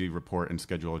CSV report and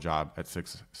schedule a job at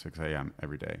 6 a.m.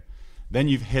 every day? Then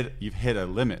you've hit a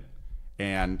limit.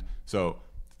 And so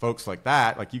folks like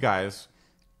that, like you guys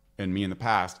and me in the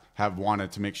past, have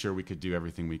wanted to make sure we could do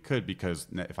everything we could, because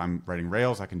if I'm writing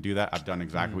Rails, I can do that. I've done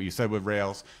exactly what you said with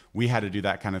Rails. We had to do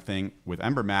that kind of thing with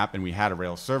Ember Map, and we had a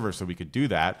Rails server so we could do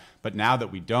that. But now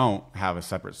that we don't have a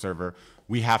separate server,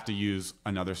 we have to use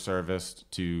another service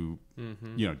to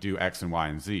do X and Y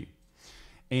and Z.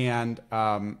 And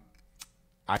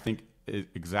I think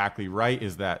exactly right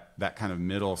is that kind of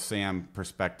middle SAM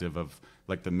perspective of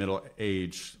like the middle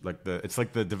age,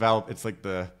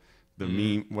 the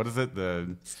meme, what is it?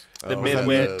 The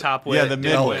midwit, topwit. Yeah, the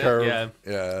midwit curve.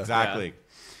 Yeah, exactly.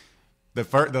 Yeah.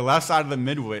 The left side of the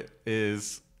midwit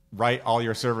is write all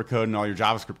your server code and all your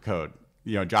JavaScript code.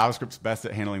 JavaScript's best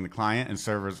at handling the client, and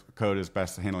server code is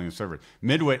best at handling the server.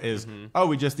 Midwit is,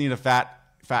 we just need a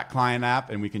fat client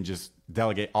app, and we can just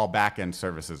delegate all back-end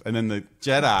services. And then the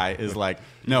Jedi is like,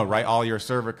 no, write all your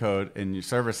server code in your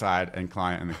server side and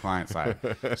the client side.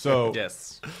 So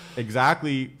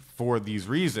exactly for these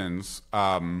reasons,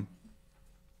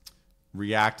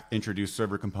 React introduced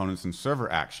server components and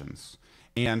server actions.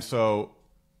 And so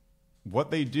what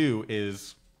they do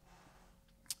is,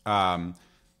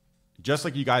 just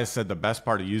like you guys said, the best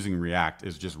part of using React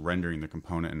is just rendering the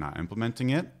component and not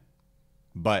implementing it.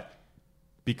 But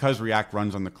because React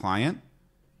runs on the client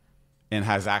and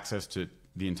has access to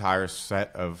the entire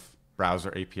set of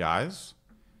browser APIs,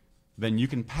 then you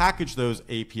can package those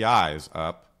APIs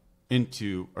up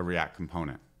into a React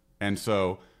component. And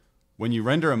so when you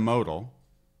render a modal,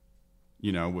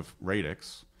 with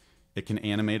radix, it can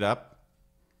animate up.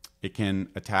 It can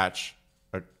attach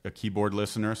a keyboard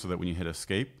listener so that when you hit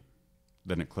escape,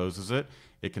 then it closes it.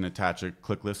 It can attach a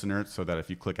click listener so that if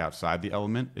you click outside the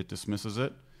element, it dismisses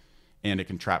it. And it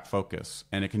can trap focus.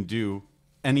 And it can do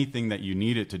anything that you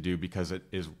need it to do because it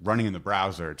is running in the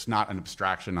browser. It's not an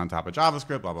abstraction on top of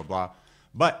JavaScript, blah, blah, blah.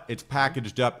 But it's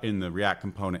packaged up in the React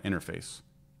component interface.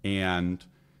 And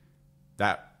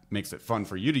that makes it fun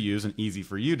for you to use and easy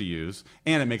for you to use.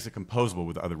 And it makes it composable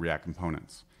with other React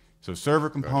components. So server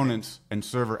components and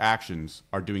server actions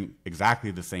are doing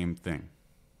exactly the same thing,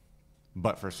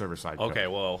 but for server-side code. Okay,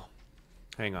 well,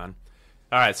 hang on.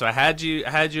 All right, so I had you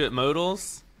at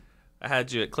modals. I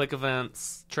had you at click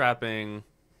events, trapping,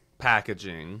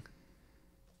 packaging.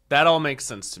 That all makes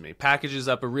sense to me. Packages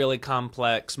up a really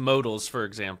complex modals, for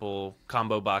example,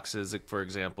 combo boxes, for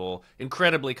example,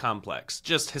 incredibly complex,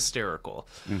 just hysterical.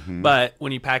 But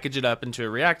when you package it up into a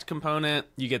React component,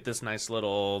 you get this nice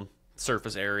little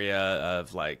surface area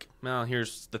of like, well,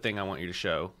 here's the thing I want you to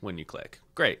show when you click.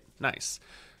 Great, nice,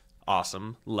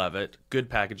 awesome, love it. Good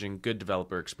packaging, good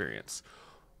developer experience.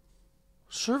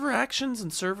 Server actions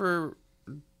and server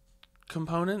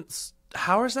components,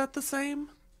 how is that the same?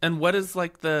 And what is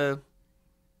the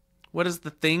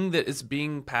thing that is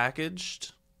being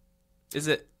packaged? Is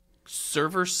it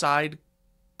server-side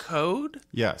code?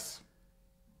 Yes.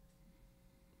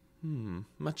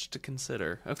 Much to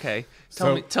consider. Okay.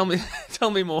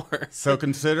 Tell me more. So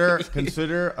consider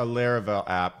a Laravel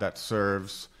app that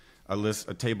serves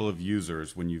a table of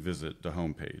users when you visit the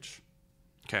home page.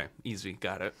 Okay, easy,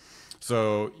 got it.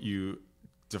 So you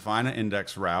define an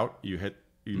index route, you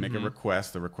make a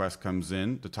request, the request comes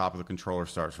in, the top of the controller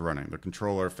starts running. The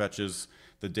controller fetches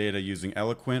the data using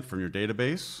Eloquent from your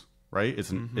database, right?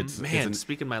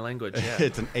 Speaking my language, yeah.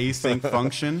 It's an async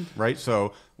function, right?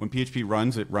 So when PHP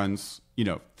runs, it runs,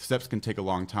 steps can take a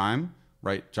long time,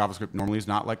 right? JavaScript normally is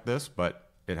not like this, but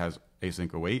it has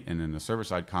async await, and in the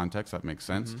server-side context, that makes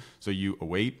sense. So you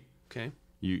await, okay.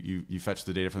 You fetch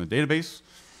the data from the database,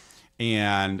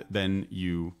 and then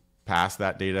you pass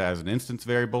that data as an instance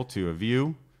variable to a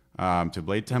view, to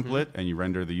Blade template, and you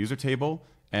render the user table,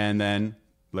 and then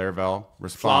Laravel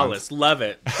responds. Flawless, love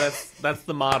it. That's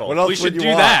the model. What else we should would you do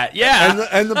want? that. Yeah,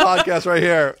 and the podcast right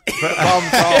here.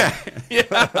 Problem solved.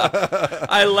 Yeah,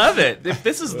 I love it. If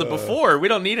this is the before, we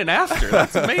don't need an after.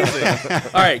 That's amazing.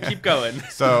 All right, keep going.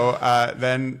 So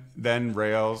then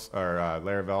Rails or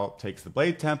Laravel takes the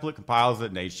Blade template, compiles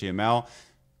it in HTML,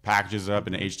 packages it up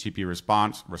in an HTTP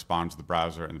response, responds to the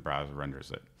browser, and the browser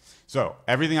renders it. So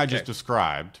everything I just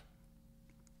described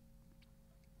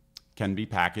can be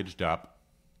packaged up.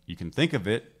 You can think of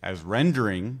it as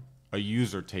rendering a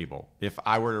user table. If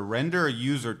I were to render a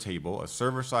user table, a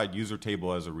server-side user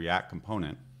table as a React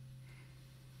component,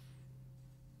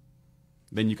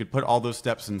 then you could put all those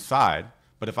steps inside.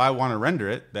 But if I want to render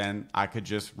it, then I could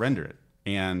just render it.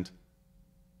 And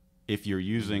if you're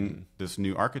using this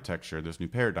new architecture, this new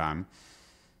paradigm,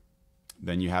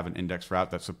 then you have an index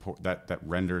route that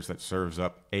renders, that serves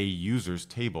up a user's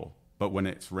table. But when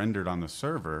it's rendered on the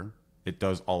server, it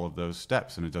does all of those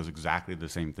steps, and it does exactly the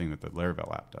same thing that the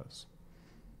Laravel app does.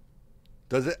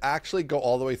 Does it actually go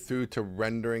all the way through to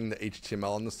rendering the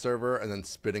HTML on the server and then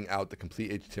spitting out the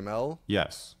complete HTML?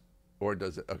 Yes. Or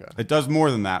does it? Okay. It does more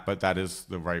than that, but that is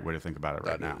the right way to think about it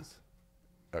right now.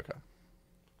 Okay.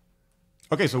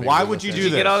 Okay, so why would you do this?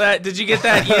 Did you get all that? Did you get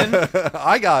that, Ian?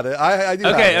 I got it. I do.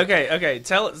 Okay.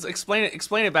 Explain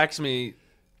it back to me,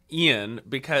 Ian,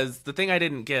 because the thing I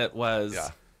didn't get was,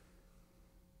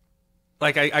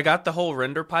 like, I got the whole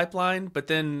render pipeline, but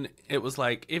then it was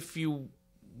like, if you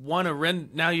want to render,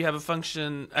 now you have a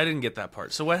function. I didn't get that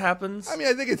part. So what happens? I mean,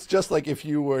 I think it's just like if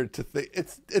you were to think,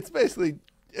 it's basically,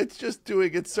 it's just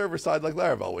doing it server side like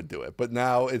Laravel would do it, but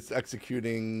now it's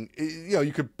executing.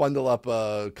 You could bundle up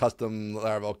a custom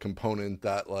Laravel component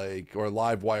that or a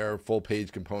Livewire full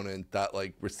page component that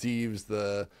receives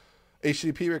the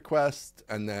HTTP request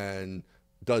and then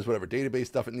does whatever database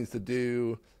stuff it needs to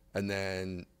do, and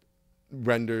then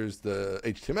renders the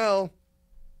HTML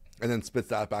and then spits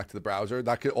that back to the browser.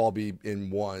 That could all be in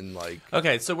one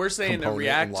Okay, so we're saying a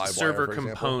React Livewire, server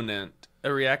component.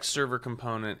 A React server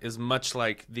component is much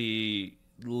like the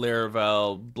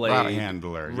Laravel Blade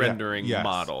handler rendering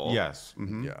model. Yes.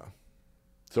 Mm-hmm. Yeah.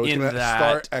 So it's in going to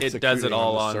start executing it does it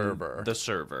all on on the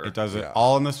server. It does it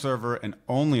all on the server and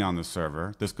only on the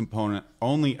server. This component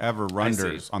only ever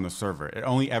renders on the server. It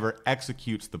only ever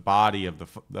executes the body of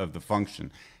the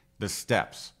function, the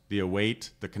steps. the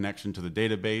await, the connection to the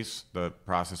database, the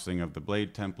processing of the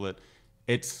blade template.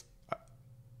 It's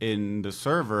in the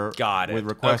server with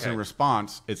request and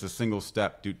response. It's a single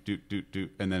step, do,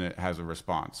 and then it has a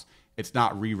response. It's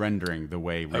not re-rendering the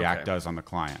way React does on the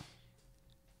client.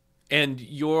 And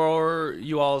you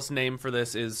all's name for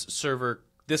this is server.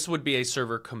 This would be a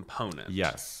server component.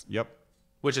 Yes. Yep.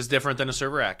 Which is different than a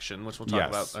server action, which we'll talk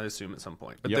about, I assume, at some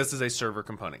point. But this is a server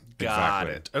component. Got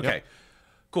it. Okay. Yep.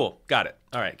 Cool. Got it.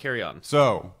 All right. Carry on.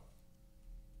 So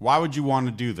why would you want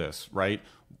to do this, right?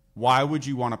 Why would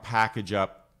you want to package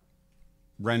up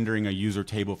rendering a user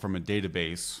table from a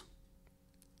database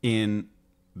in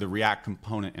the React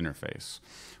component interface?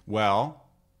 Well,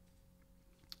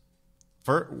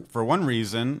 for one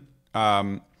reason,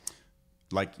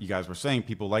 like you guys were saying,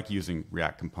 people like using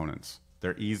React components.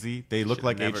 They're easy. They look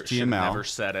like HTML. Should have never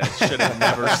said it. Should have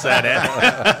never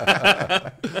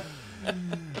said it.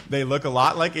 They look a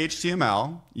lot like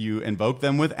HTML. You invoke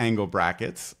them with angle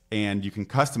brackets, and you can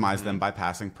customize them by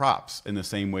passing props in the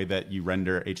same way that you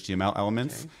render HTML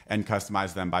elements and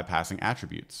customize them by passing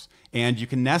attributes. And you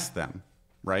can nest them,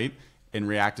 right? In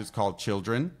React, it's called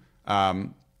children,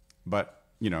 but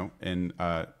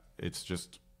it's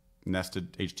just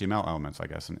nested HTML elements, I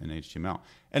guess, in HTML.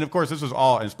 And of course, this was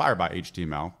all inspired by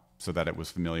HTML so that it was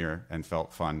familiar and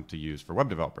felt fun to use for web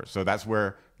developers. So that's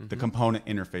where the component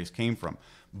interface came from.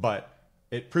 But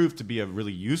it proved to be a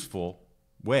really useful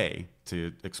way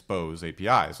to expose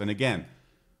APIs. And again,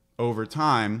 over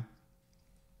time,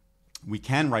 we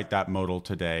can write that modal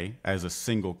today as a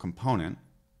single component,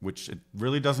 which it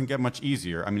really doesn't get much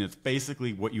easier. I mean, it's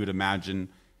basically what you would imagine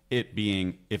it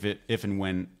being if and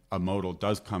when a modal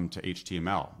does come to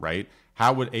HTML, right?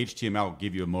 How would HTML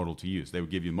give you a modal to use? They would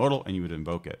give you a modal and you would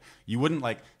invoke it. You wouldn't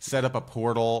like set up a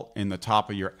portal in the top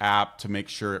of your app to make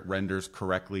sure it renders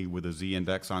correctly with a Z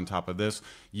index on top of this.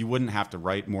 You wouldn't have to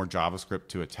write more JavaScript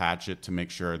to attach it to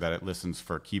make sure that it listens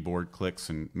for keyboard clicks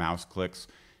and mouse clicks.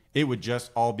 It would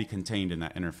just all be contained in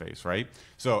that interface, right?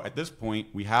 So at this point,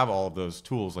 we have all of those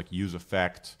tools like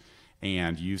useEffect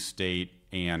and useState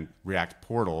and React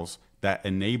portals that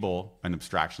enable an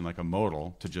abstraction like a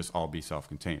modal to just all be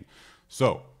self-contained.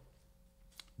 So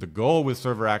the goal with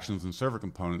server actions and server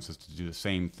components is to do the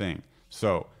same thing.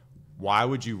 So why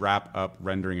would you wrap up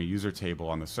rendering a user table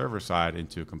on the server side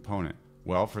into a component?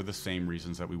 Well, for the same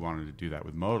reasons that we wanted to do that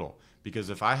with modal. Because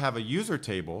if I have a user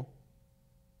table,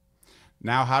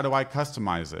 now how do I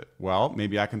customize it? Well,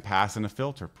 maybe I can pass in a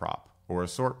filter prop or a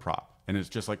sort prop. And it's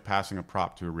just like passing a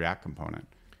prop to a React component.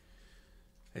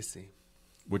 I see.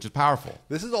 Which is powerful.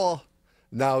 This is all,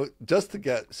 now just to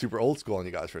get super old school on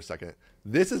you guys for a second,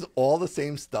 this is all the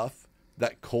same stuff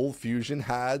that Cold Fusion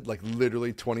had like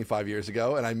literally 25 years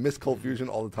ago. And I miss Cold Fusion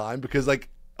all the time because like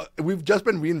we've just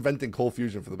been reinventing Cold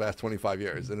Fusion for the past 25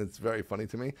 years. And it's very funny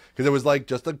to me because it was like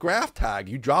just a graph tag.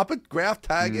 You drop a graph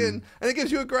tag in and it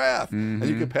gives you a graph. And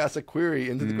you can pass a query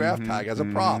into the graph tag as a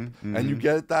prop. And you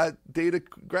get that data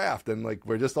graphed. And like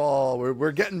we're just all,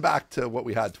 we're getting back to what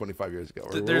we had 25 years ago.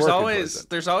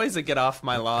 There's always a get off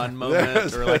my lawn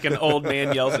moment or like an old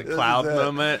man yells at cloud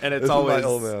moment. And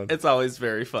it's always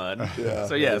very fun. Yeah,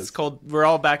 so yes, we're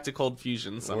all back to Cold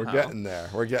Fusion somehow.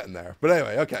 We're getting there. But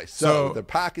anyway, okay. So the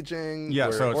packaging,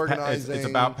 yeah, so organizing. It's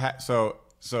about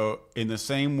so in the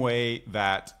same way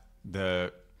that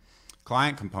the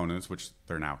client components, which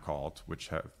they're now called, which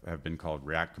have been called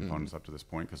React components up to this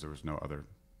point because there was no other,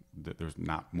 there's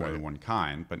not more than one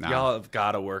kind. But now y'all have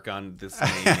got to work on this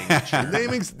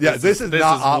naming. This is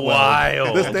not Otwell.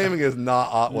 Wild. This naming is not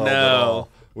Otwell at all.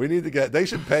 We need to they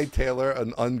should pay Taylor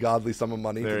an ungodly sum of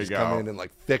money to just come in and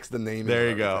like fix the naming. There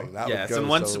you go. Yes, and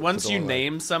once you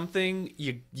name something,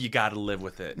 you got to live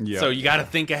with it. Yep. So you got to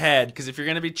think ahead because if you're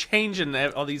going to be changing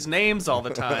all these names all the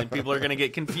time, people are going to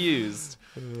get confused.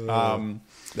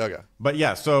 Okay. But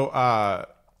yeah, so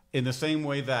in the same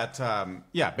way that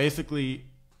basically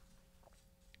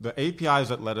the APIs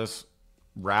that let us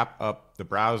wrap up the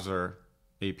browser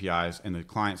APIs and the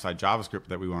client-side JavaScript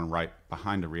that we want to write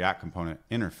behind a React component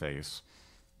interface,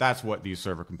 that's what these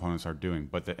server components are doing.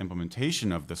 But the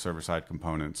implementation of the server-side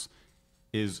components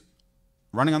is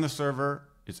running on the server,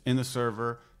 it's in the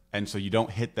server, and so you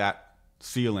don't hit that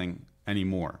ceiling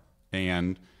anymore.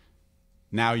 And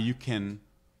now you can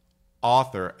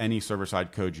author any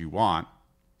server-side code you want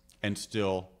and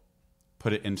still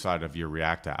put it inside of your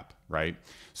React app, right?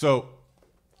 So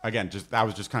again, I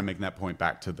was just kind of making that point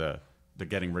back to the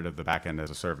getting rid of the backend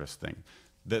as a service thing.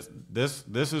 This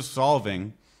is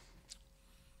solving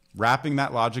wrapping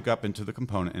that logic up into the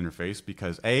component interface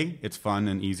because A, it's fun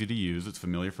and easy to use. It's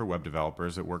familiar for web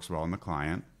developers. It works well in the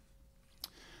client.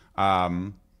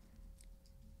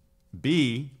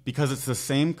 B, because it's the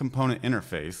same component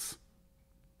interface,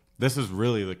 this is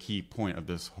really the key point of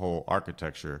this whole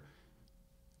architecture.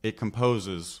 It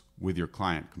composes with your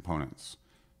client components.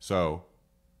 So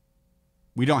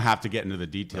we don't have to get into the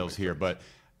details here, but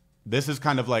this is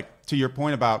kind of like, to your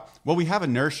point about, well, we have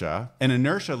inertia, and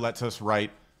inertia lets us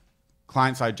write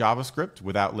client-side JavaScript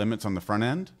without limits on the front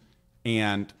end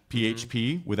and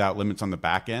PHP without limits on the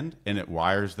back end, and it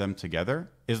wires them together.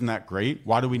 Isn't that great?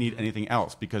 Why do we need anything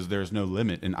else? Because there's no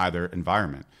limit in either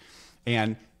environment.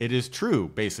 And it is true,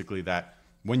 basically, that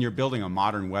when you're building a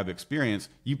modern web experience,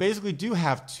 you basically do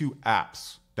have two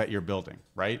apps that you're building,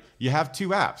 right? You have two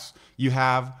apps. You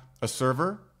have a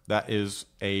server that is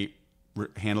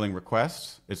handling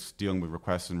requests. It's dealing with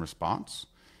requests and response,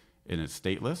 and it's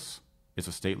stateless. It's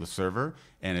a stateless server,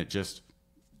 and it just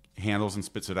handles and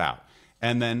spits it out.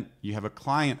 And then you have a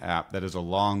client app that is a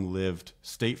long-lived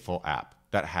stateful app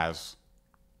that has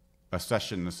a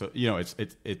session. So, it's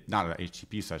not an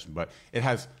HTTP session, but it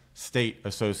has state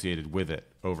associated with it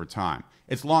over time.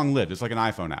 It's long-lived. It's like an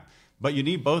iPhone app. But you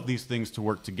need both these things to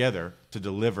work together to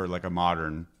deliver like a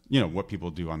modern, what people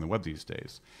do on the web these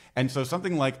days. And so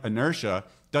something like Inertia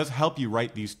does help you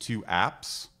write these two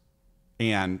apps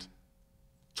and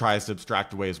tries to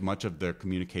abstract away as much of the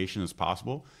communication as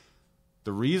possible.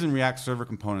 The reason React Server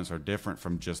components are different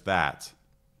from just that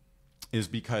is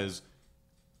because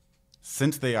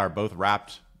since they are both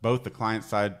wrapped, both the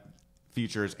client-side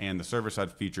features and the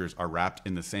server-side features are wrapped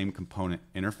in the same component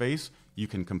interface, you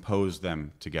can compose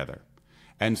them together.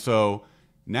 And so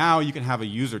now you can have a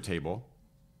user table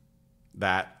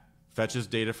that fetches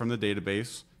data from the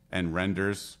database and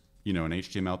renders, an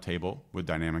HTML table with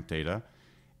dynamic data.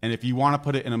 And if you want to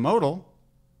put it in a modal,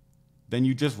 then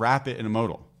you just wrap it in a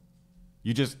modal.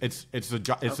 You just it's a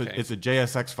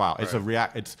JSX file. Right. It's a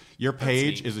React. Your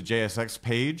page is a JSX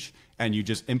page, and you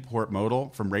just import modal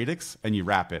from Radix and you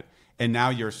wrap it. And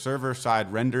now your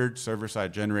server-side rendered,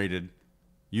 server-side generated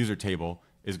user table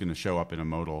is going to show up in a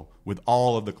modal with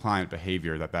all of the client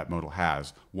behavior that modal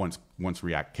has once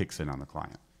React kicks in on the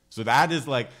client. So that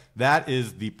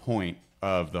is the point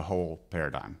of the whole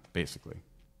paradigm, basically.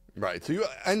 Right. So you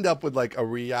end up with like a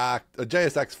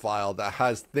JSX file that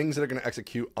has things that are going to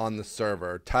execute on the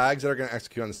server, tags that are going to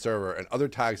execute on the server, and other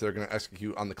tags that are going to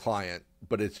execute on the client,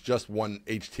 but it's just one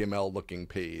HTML looking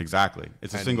page. Exactly.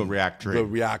 It's a single React tree. The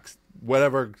React,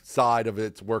 whatever side of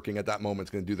it's working at that moment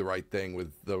is going to do the right thing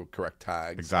with the correct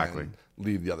tags. Exactly. And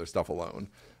leave the other stuff alone.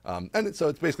 So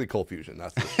it's basically Cold Fusion.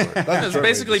 That's the short. That's it's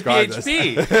basically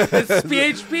PHP. It's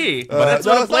PHP. But that's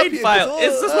what a blade file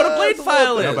is. This is what a blade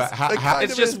file is.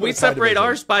 It's just we separate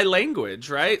ours by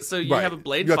language, right? So you have a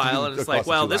blade file, and it's like,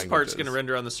 well, this part's going to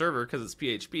render on the server because it's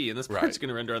PHP, and this part's going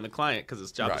to render on the client because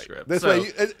it's JavaScript. Right. This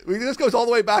way, this goes all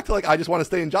the way back to like I just want to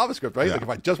stay in JavaScript, right? Yeah. Like if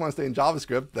I just want to stay in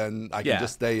JavaScript, then I can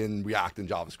just stay in React and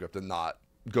JavaScript and not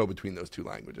go between those two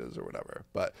languages or whatever.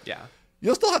 But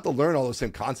you'll still have to learn all those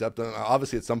same concepts. And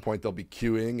obviously, at some point, they'll be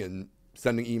queuing and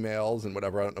sending emails and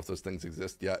whatever. I don't know if those things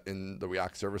exist yet in the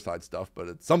React server-side stuff, but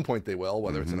at some point they will,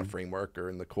 whether it's in a framework or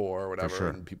in the core or whatever. Sure.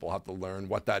 And people have to learn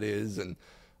what that is and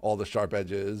all the sharp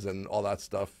edges and all that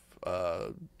stuff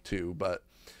too. But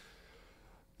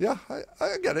yeah,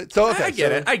 I get it. So okay, I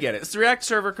get it. It's the React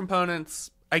server components.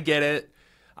 I get it.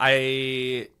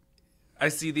 I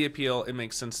see the appeal. It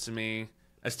makes sense to me.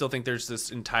 I still think there's this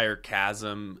entire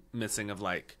chasm missing of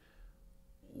like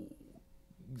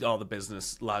all the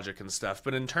business logic and stuff.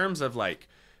 But in terms of like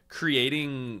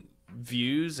creating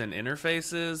views and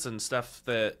interfaces and stuff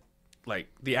that like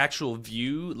the actual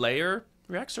view layer,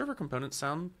 React server components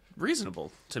sound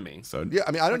reasonable to me. So yeah,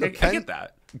 I mean, I don't know. I get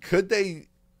that. Could they?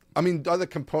 I mean, are the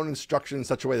components structured in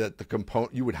such a way that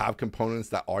you would have components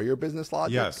that are your business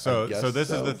logic? Yeah. So this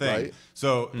is the thing. Right?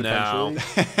 So no.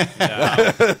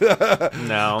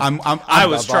 I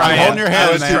was trying. I'm holding your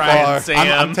hand.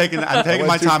 I'm taking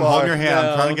my time holding your hand.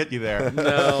 I'm trying to get you there.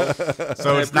 No.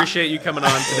 So I appreciate you coming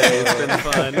on today. It's been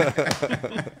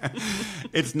fun.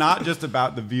 It's not just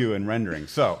about the view and rendering.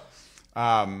 So,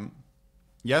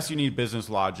 yes, you need business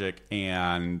logic,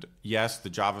 and yes, the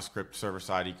JavaScript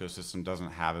server-side ecosystem doesn't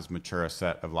have as mature a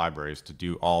set of libraries to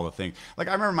do all the things. Like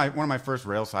I remember one of my first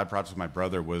Rails side projects with my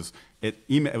brother was it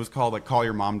was called like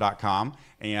callyourmom.com,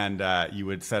 and you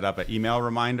would set up an email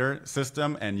reminder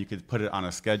system, and you could put it on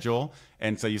a schedule.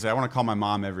 And so you say, I want to call my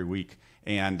mom every week,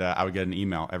 and I would get an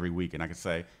email every week, and I could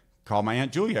say, call my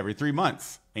Aunt Julia every 3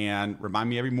 months, and remind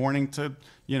me every morning to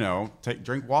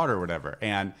drink water or whatever.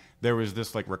 And there was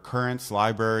this like recurrence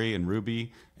library in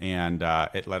Ruby, and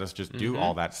it let us just do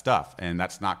all that stuff. And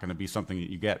that's not going to be something that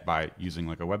you get by using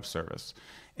like a web service.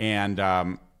 And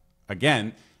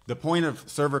again, the point of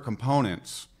server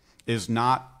components it's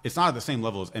not at the same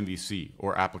level as MVC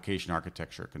or application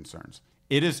architecture concerns.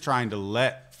 It is trying to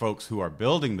let folks who are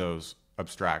building those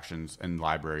abstractions and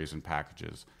libraries and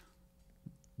packages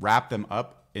wrap them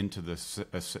up into the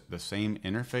same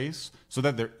interface so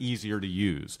that they're easier to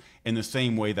use, in the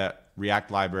same way that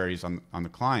React libraries on the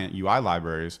client, UI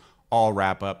libraries, all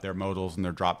wrap up their modals and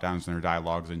their drop-downs and their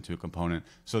dialogues into a component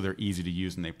so they're easy to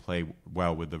use and they play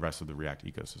well with the rest of the React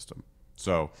ecosystem.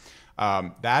 So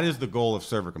that is the goal of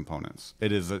server components.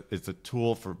 It's a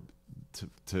tool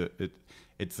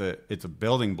it's a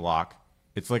building block.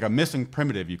 It's like a missing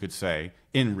primitive, you could say,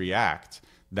 in React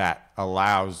that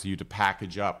allows you to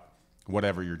package up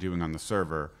whatever you're doing on the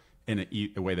server in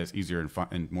a way that's easier and fun,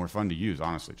 and more fun to use,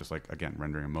 honestly, just like, again,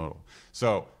 rendering a modal.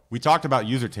 So we talked about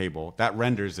user table. That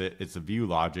renders it. It's a view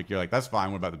logic. You're like, that's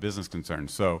fine. What about the business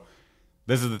concerns? So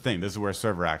this is the thing. This is where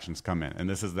server actions come in. And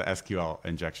this is the SQL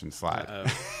injection slide.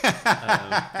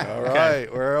 All right.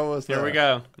 We're almost there. Here we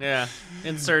go. Yeah.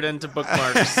 Insert into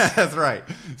bookmarks. That's right.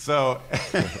 So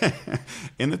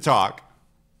in the talk,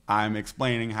 I'm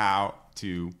explaining how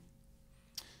to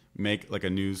make like a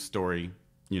news story.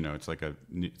 You know, it's like a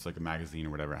magazine or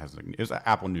whatever. It was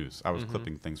Apple News. I was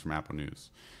clipping things from Apple News.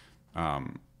 I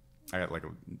got like a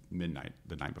midnight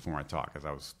the night before my talk as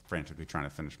I was frantically trying to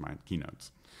finish my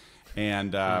keynotes.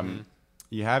 And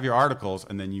you have your articles,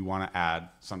 and then you want to add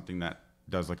something that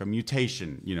does like a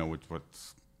mutation, you know, which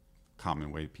what's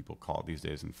common way people call it these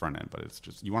days in the front end, but it's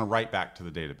just you want to write back to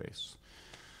the database.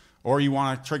 Or you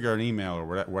want to trigger an email or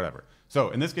whatever. So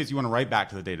in this case, you want to write back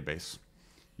to the database.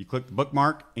 You click the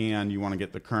bookmark, and you want to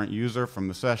get the current user from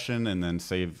the session and then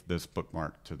save this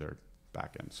bookmark to their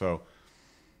backend. So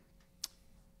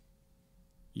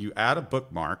you add a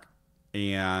bookmark,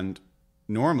 and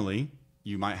normally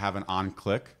you might have an on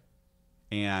click,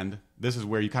 and this is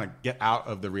where you kind of get out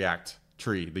of the React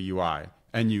tree, the UI,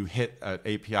 and you hit an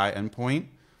API endpoint,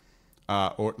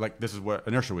 or like this is what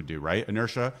Inertia would do, right?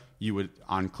 Inertia, you would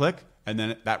on click, and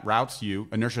then that routes you.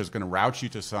 Inertia is going to route you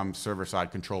to some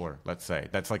server-side controller, let's say.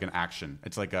 That's like an action.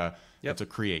 It's like it's a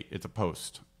create. It's a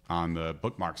post on the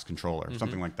bookmarks controller,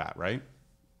 something like that, right?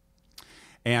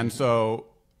 And so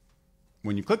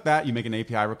when you click that, you make an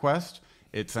API request.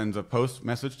 It sends a post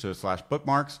message to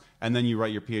 /bookmarks, and then you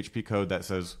write your PHP code that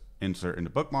says insert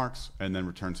into bookmarks, and then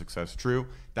return success true.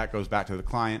 That goes back to the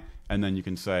client, and then you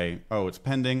can say, oh, it's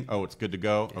pending. Oh, it's good to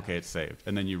go. Yeah. Okay, it's saved.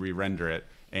 And then you re-render it.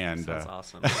 And that's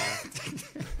awesome.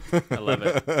 I love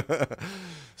it.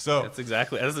 So that's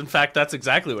exactly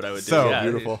what I would do. So yeah,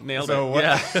 beautiful. Nailed so it.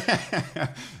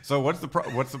 Yeah. So what's the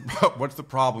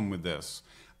problem with this?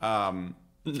 No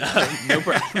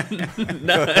problem.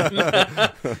 No.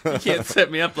 You can't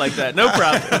set me up like that. No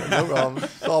problem. No problem.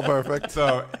 It's all perfect.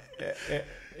 So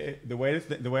the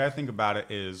way I think about it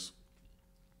is,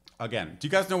 again, do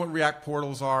you guys know what React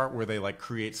portals are, where they like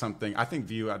create something? I think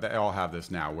Vue, they all have this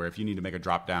now, where if you need to make a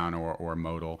drop down or a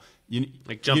modal, you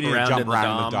like jump need around to jump in the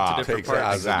around DOM the to different Takes it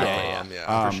parts. as a Exactly.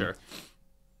 DOM, For sure.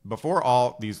 Before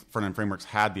all these front-end frameworks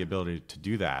had the ability to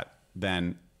do that,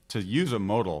 then to use a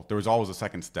modal, there was always a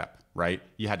second step, right?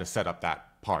 You had to set up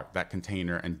that part, that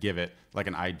container, and give it like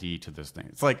an ID to this thing.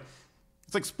 It's like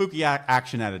spooky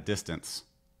action at a distance,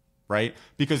 right?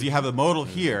 Because you have the modal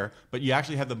here, but you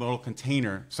actually have the modal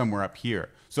container somewhere up here.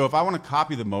 So if I want to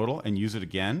copy the modal and use it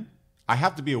again, I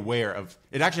have to be aware of,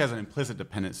 it actually has an implicit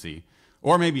dependency,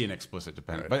 or maybe an explicit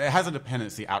dependency, but it has a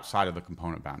dependency outside of the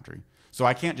component boundary. So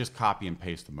I can't just copy and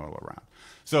paste the modal around.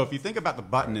 So if you think about the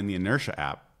button in the Inertia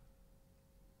app,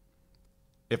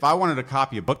 if I wanted to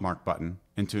copy a bookmark button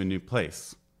into a new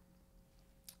place,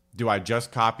 do I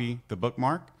just copy the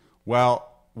bookmark?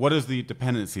 Well, what is the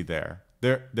dependency there?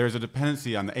 There's a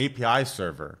dependency on the API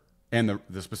server and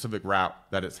the specific route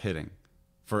that it's hitting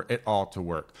for it all to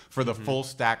work, for the full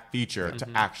stack feature to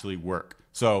actually work.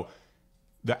 So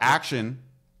the action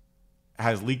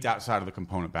has leaked outside of the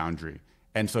component boundary.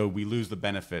 And so we lose the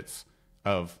benefits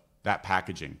of that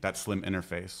packaging, that slim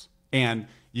interface. And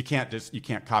you can't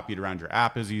copy it around your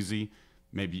app as easy,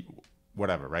 maybe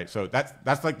whatever, right? So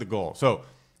that's like the goal. So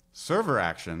server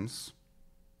actions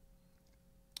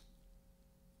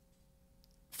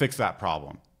fix that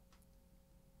problem.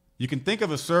 You can think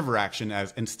of a server action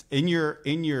as in your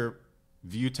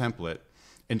Vue template,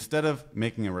 instead of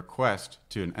making a request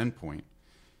to an endpoint,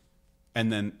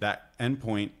 and then that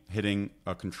endpoint hitting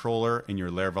a controller in your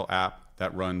Laravel app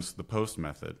that runs the post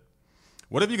method.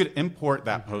 What if you could import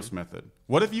that post method?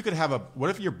 What if you could have what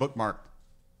if your bookmark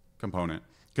component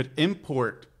could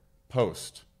import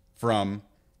post from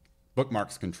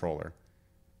bookmarks controller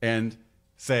and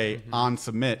say on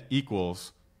submit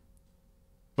equals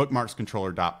bookmarks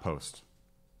controller dot post,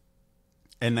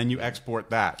 and then you export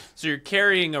that. So you're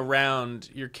carrying around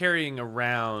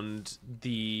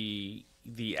the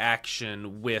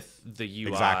action with the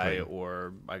UI Exactly.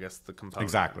 or I guess the component.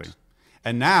 Exactly.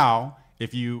 And now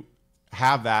if you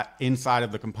have that inside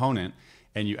of the component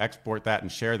and you export that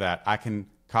and share that, I can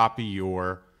copy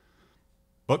your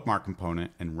bookmark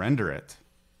component and render it.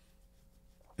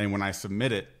 And when I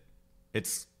submit it,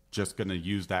 it's just going to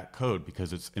use that code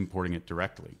because it's importing it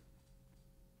directly.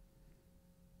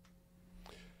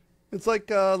 It's like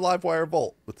Livewire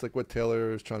Volt. It's like what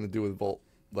Taylor is trying to do with Volt.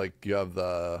 Like you have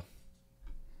the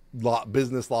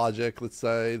business logic, let's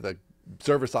say, the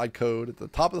server-side code at the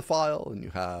top of the file, and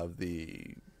you have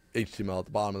the HTML at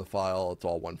the bottom of the file. It's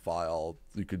all one file.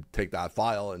 You could take that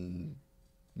file and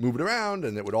move it around,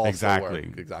 and it would also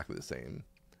work exactly the same.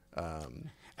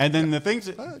 And then the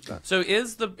things So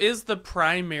is the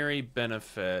primary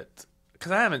benefit,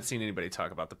 because I haven't seen anybody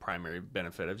talk about the primary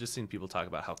benefit. I've just seen people talk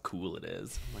about how cool it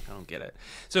is. I'm like, I don't get it.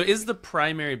 So is the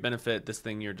primary benefit this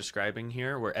thing you're describing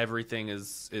here, where everything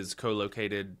is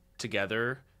co-located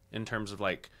together in terms of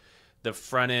like the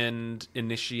front end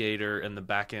initiator and the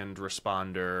back end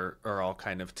responder are all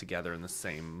kind of together in the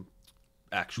same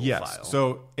actual file?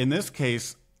 So in this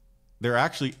case, there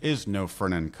actually is no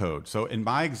front end code. So in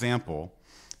my example,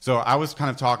 so I was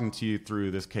kind of talking to you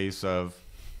through this case of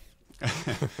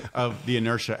of the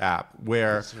Inertia app,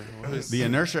 where the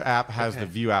Inertia app has the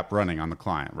View app running on the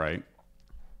client, right?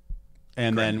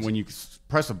 And then when you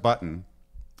press a button,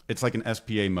 it's like an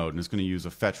SPA mode, and it's going to use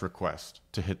a fetch request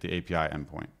to hit the API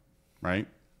endpoint, right?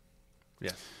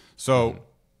 Yeah. So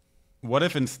what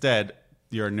if instead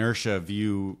your Inertia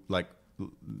View, like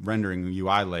rendering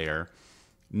UI layer,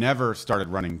 never started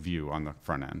running View on the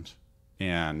front end,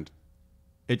 and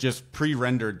it just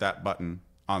pre-rendered that button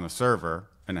on the server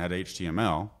and had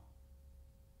HTML,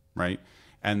 right?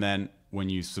 And then when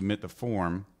you submit the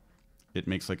form, it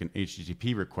makes like an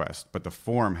HTTP request, but the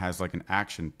form has like an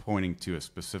action pointing to a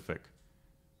specific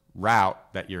route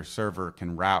that your server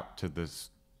can route to this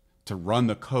to run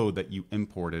the code that you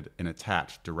imported and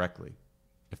attached directly,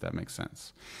 if that makes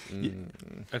sense.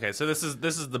 Okay, so this is the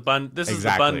Exactly.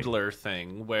 the bundler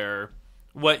thing where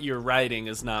what you're writing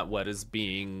is not what is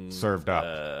being Served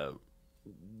up.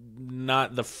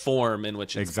 Not the form in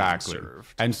which it's being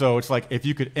served. And so it's like if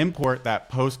you could import that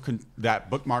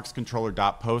that bookmarks controller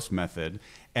dot post method,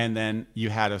 and then you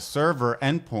had a server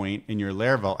endpoint in your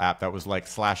Laravel app that was like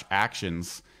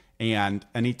 /actions, and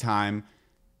anytime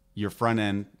your front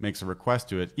end makes a request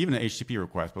to it, even an HTTP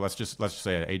request, but let's just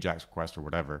say an AJAX request or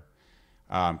whatever,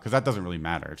 because that doesn't really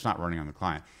matter. It's not running on the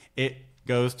client. It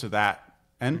goes to that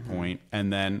endpoint,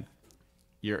 and then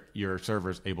your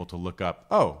server is able to look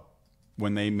up,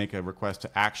 when they make a request to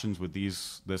actions with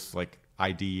this like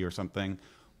ID or something,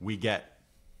 we get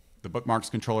the bookmarks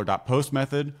controller dot post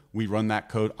method. We run that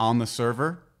code on the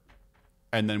server,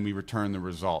 and then we return the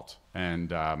result. And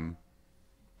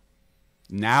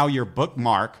now your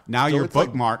bookmark,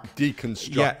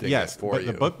 deconstructing it for but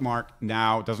you. the bookmark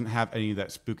now doesn't have any of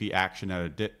that spooky action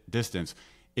at a distance.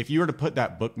 If you were to put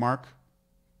that bookmark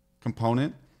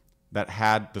component that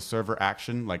had the server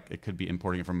action, like it could be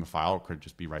importing it from a file, or it could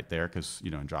just be right there, because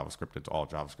in JavaScript it's all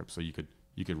JavaScript, so you could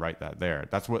write that there.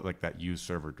 That's what like that use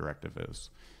server directive is.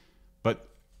 But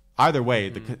either way,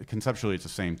 conceptually it's the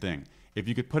same thing. If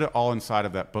you could put it all inside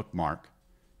of that bookmark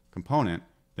component,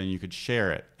 then you could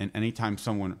share it, and anytime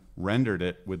someone rendered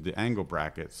it with the angle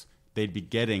brackets, they'd be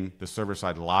getting the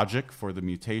server-side logic for the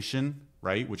mutation,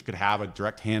 right, which could have a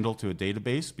direct handle to a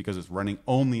database because it's running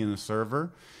only in the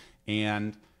server,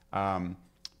 and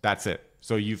that's it.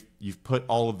 So you've put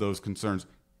all of those concerns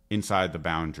inside the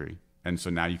boundary, and so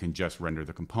now you can just render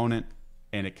the component,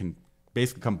 and it can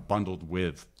basically come bundled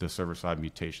with the server-side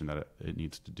mutation that it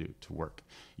needs to do to work.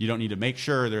 You don't need to make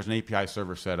sure there's an API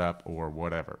server set up or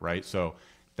whatever, right? So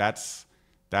that's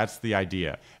the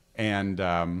idea. And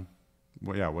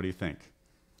what do you think?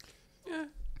 Yeah,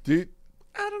 Dude,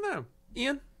 I don't know,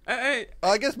 Ian.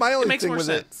 I guess my only thing with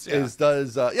it is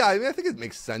I mean, I think it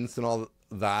makes sense and all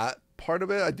that part of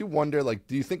it. I do wonder, like,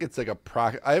 do you think it's like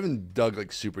I haven't dug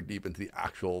like super deep into the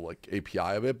actual like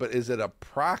API of it, but is it a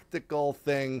practical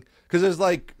thing? Because there's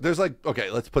like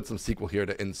okay, let's put some SQL here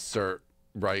to insert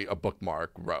a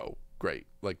bookmark row. Great,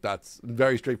 like that's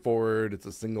very straightforward. It's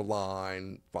a single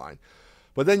line, fine.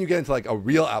 But then you get into like a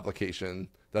real application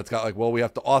that's got like, well, we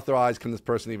have to authorize, can this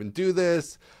person even do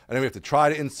this? And then we have to try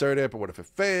to insert it, but what if it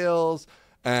fails?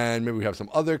 And maybe we have some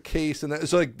other case. And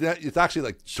so like it's actually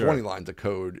like 20 lines of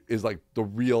code is like the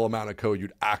real amount of code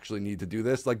you'd actually need to do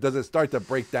this. Like, does it start to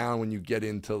break down when you get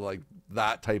into like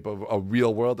that type of a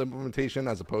real world implementation,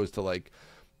 as opposed to like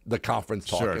the conference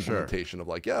talk implementation of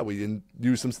like, yeah, we didn't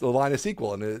use the line of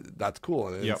SQL and that's cool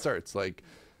and it inserts. Like,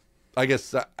 I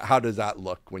guess how does that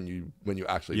look when you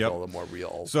actually build a more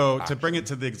real? So action? to bring it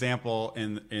to the example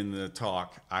in the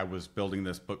talk, I was building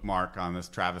this bookmark on this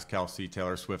Travis Kelce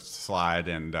Taylor Swift slide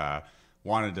and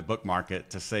wanted to bookmark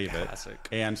it to save it.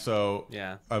 And so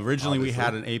originally we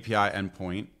had an API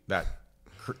endpoint that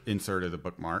inserted the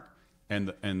bookmark, and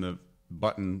the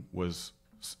button was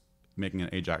making an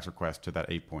AJAX request to that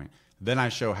endpoint. Then I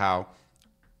show how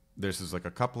this is like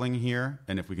a coupling here,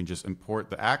 and if we can just import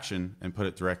the action and put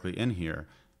it directly in here,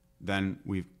 then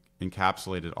we've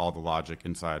encapsulated all the logic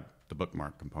inside the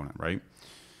bookmark component, right?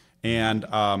 And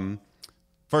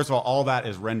first of all that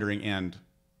is rendering, and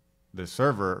the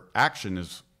server action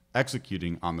is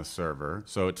executing on the server.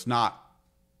 So it's not,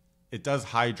 it does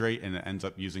hydrate and it ends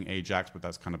up using AJAX, but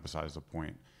that's kind of besides the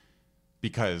point,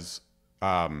 because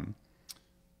the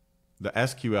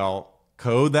SQL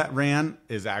code that ran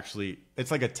is actually, it's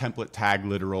like a template tag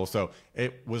literal. So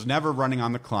it was never running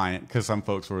on the client, because some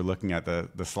folks were looking at the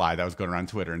slide that was going around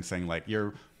Twitter and saying like,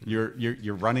 you're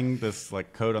running this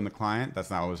like code on the client. That's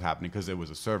not what was happening, because it was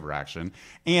a server action.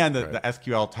 And the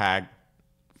SQL tag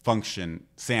function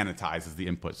sanitizes the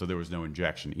input, so there was no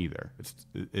injection either.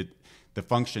 The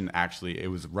function actually, it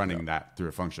was running that through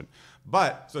a function.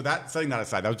 But so that, setting that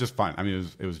aside, that was just fun. I mean,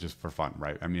 it was just for fun,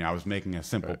 right? I mean, I was making a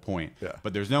simple point,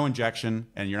 but there's no injection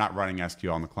and you're not running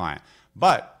SQL on the client.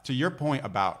 But to your point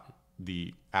about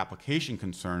the application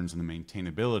concerns and the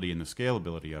maintainability and the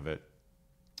scalability of it,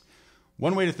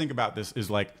 one way to think about this is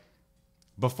like,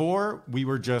 before we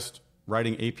were just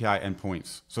writing API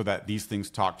endpoints so that these things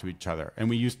talk to each other. And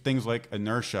we used things like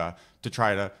inertia to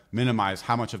try to minimize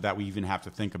how much of that we even have to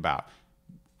think about.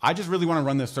 I just really want to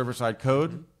run this server-side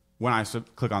code when I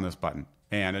click on this button.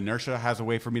 And inertia has a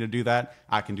way for me to do that.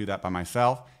 I can do that by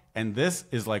myself. And this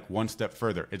is like one step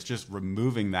further. It's just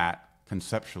removing that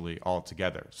conceptually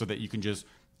altogether, so that you can just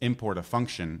import a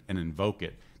function and invoke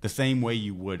it the same way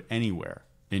you would anywhere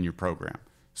in your program.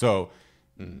 So,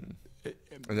 and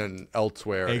then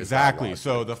elsewhere. Exactly.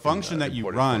 So the function that you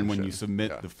run when you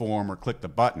submit the form or click the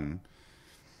button,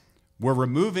 we've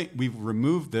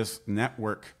removed this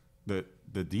network, the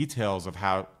details of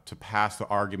how to pass the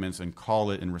arguments and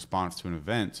call it in response to an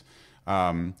event,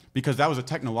 because that was a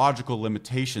technological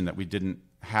limitation that we didn't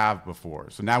have before.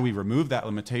 So now we remove that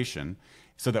limitation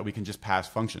so that we can just pass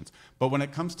functions. But when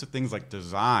it comes to things like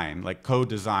design, like code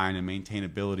design and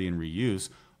maintainability and reuse,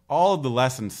 all of the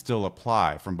lessons still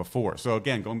apply from before. So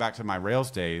again, going back to my Rails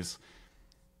days,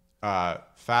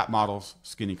 fat models,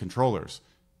 skinny controllers.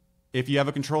 If you have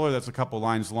a controller that's a couple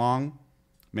lines long,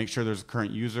 make sure there's a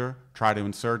current user, try to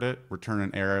insert it, return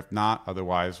an error if not,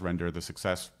 otherwise render the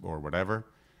success or whatever,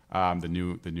 the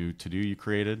new to-do you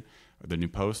created, or the new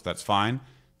post, that's fine.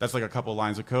 That's like a couple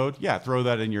lines of code. Yeah, throw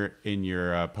that in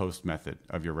your post method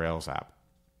of your Rails app.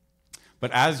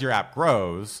 But as your app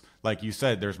grows, like you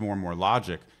said, there's more and more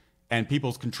logic. And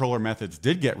people's controller methods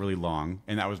did get really long,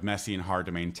 and that was messy and hard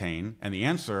to maintain. And the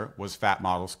answer was fat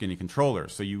model, skinny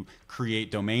controllers. So you create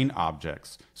domain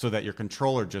objects so that your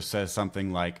controller just says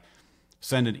something like,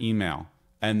 send an email.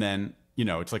 And then,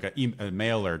 it's like a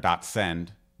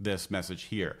mailer.send this message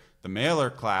here. The mailer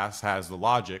class has the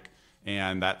logic,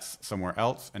 and that's somewhere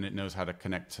else, and it knows how to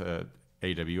connect to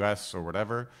AWS or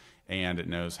whatever. And it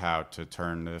knows how to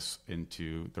turn this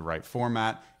into the right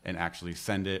format and actually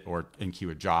send it or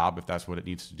enqueue a job if that's what it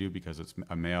needs to do, because it's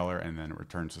a mailer, and then it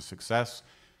returns a success.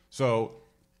 So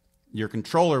your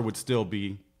controller would still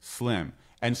be slim.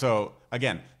 And so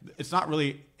again, it's not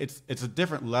really, it's a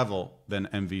different level than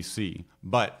MVC,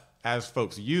 but as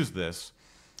folks use this,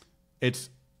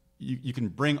 you can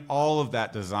bring all of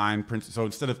that design principle. So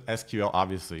instead of SQL,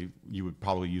 obviously, you would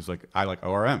probably use I like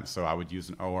ORM, so I would use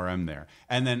an ORM there.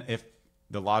 And then if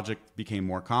the logic became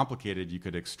more complicated, you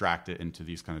could extract it into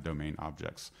these kind of domain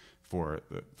objects for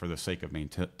the sake of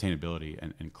maintainability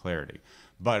and clarity.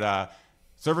 But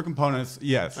server components,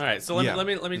 yes. All right, so let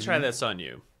me try this on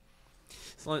you.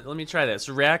 So let me try this.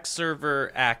 React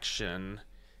Server Action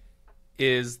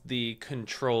is the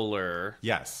controller.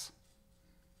 Yes.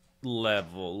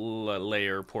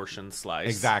 Layer portion slice,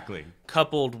 exactly,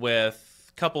 coupled with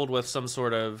some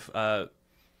sort of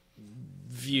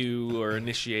view or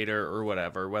initiator or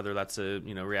whatever, whether that's a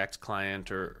React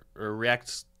client or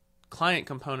React client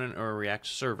component or a React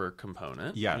server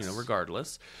component. Yes,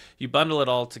 regardless, you bundle it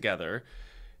all together,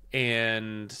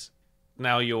 and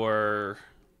now your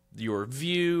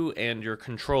view and your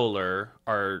controller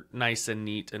are nice and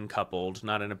neat and coupled,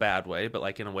 not in a bad way, but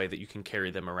like in a way that you can carry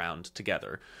them around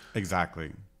together.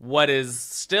 Exactly. What is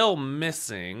still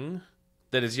missing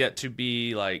that is yet to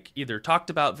be like either talked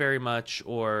about very much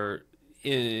or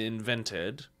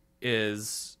invented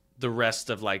is the rest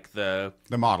of like the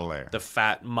model layer, the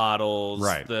fat models,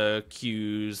 right, the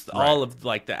queues, right, all of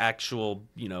like the actual,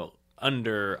 you know,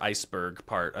 under iceberg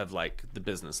part of like the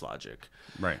business logic.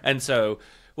 right. And so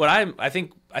what I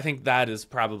think that is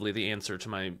probably the answer to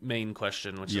my main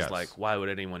question, which Yes. is like, why would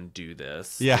anyone do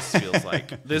this? Yeah. This feels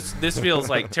like this feels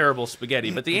like terrible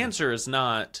spaghetti. But the answer is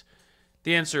not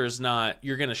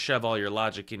you're going to shove all your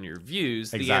logic in your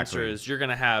views. Exactly. The answer is you're going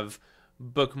to have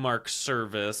bookmark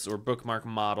service or bookmark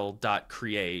model dot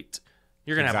create.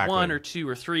 You're going to have Exactly. 1 or 2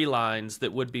 or 3 lines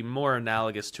that would be more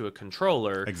analogous to a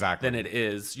controller Exactly. than it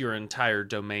is your entire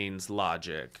domain's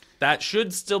logic. That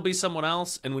should still be someone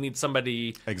else, and we need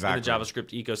somebody Exactly. in the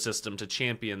JavaScript ecosystem to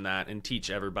champion that and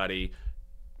teach everybody.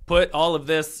 Put all of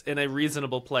this in a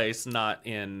reasonable place, not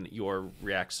in your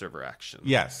React server action.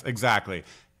 Yes, exactly.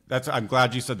 I'm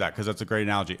glad you said that because that's a great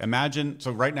analogy. Imagine,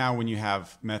 so right now when you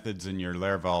have methods in your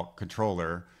Laravel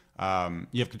controller,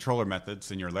 you have controller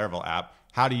methods in your Laravel app.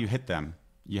 How do you hit them?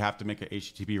 You have to make an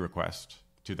HTTP request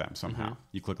to them somehow. Mm-hmm.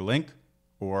 You click a link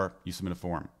or you submit a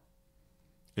form.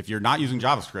 If you're not using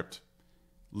JavaScript,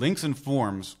 links and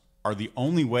forms are the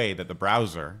only way that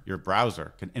your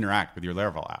browser can interact with your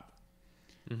Laravel app.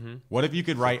 Mm-hmm. What if you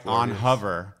could write on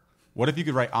hover? What if you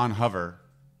could write on hover,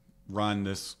 run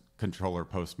this controller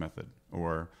post method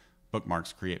or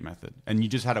bookmarks create method, and you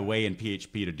just had a way in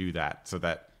PHP to do that so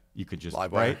that you could just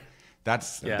Livewire. write.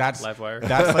 That's Livewire.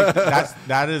 That's like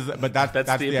that is, but that's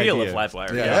the appeal idea. of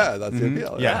Livewire. Yeah, that's the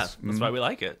appeal. Yes. That's why we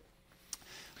like it.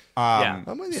 I'm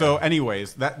with you. So,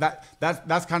 anyways,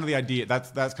 that's kind of the idea.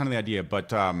 That's kind of the idea.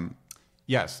 But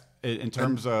yes, in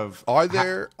terms of are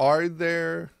there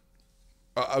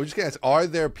I was just gonna ask, are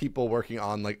there people working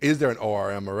on, like, is there an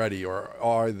ORM already, or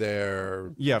are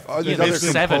there are there there's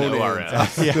 7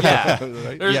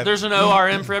 ORMs. Right? There's an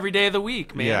ORM for every day of the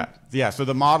week, man. Yeah. So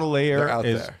the model layer They're out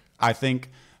is, there. I think,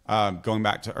 going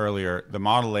back to earlier, the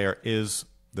model layer is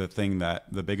the thing that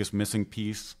the biggest missing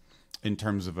piece in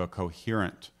terms of a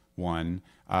coherent one.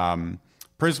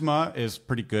 Prisma is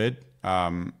pretty good,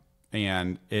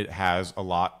 and it has a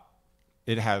lot.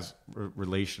 It has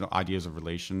relational ideas of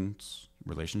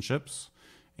relationships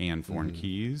and foreign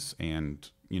keys and,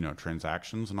 you know,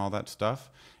 transactions and all that stuff.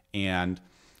 And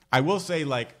I will say,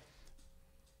 like,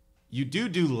 you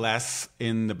do less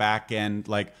in the back end.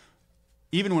 Like,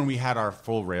 even when we had our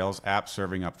full Rails app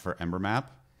serving up for Ember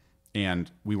Map,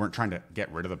 and we weren't trying to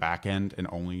get rid of the back end and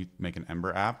only make an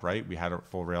Ember app, right? We had a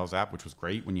full Rails app, which was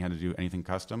great when you had to do anything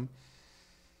custom.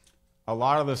 A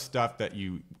lot of the stuff that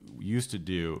you used to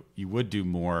do, you would do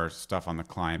more stuff on the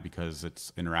client because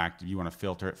it's interactive. You want to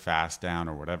filter it fast down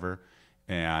or whatever.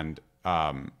 And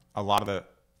a lot of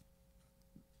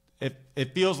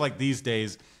it feels like these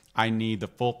days I need the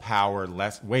full power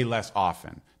way less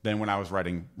often than when I was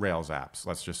writing Rails apps,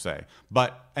 let's just say.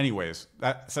 But anyways,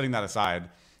 setting that aside,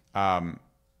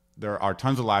 there are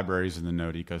tons of libraries in the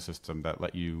Node ecosystem that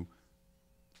let you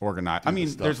organize. I mean,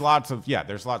 there's lots of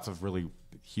really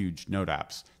huge Node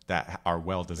apps that are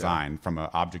well designed from an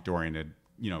object-oriented,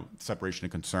 you know, separation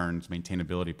of concerns,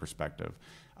 maintainability perspective.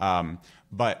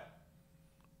 But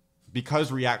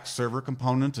because React Server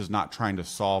Components is not trying to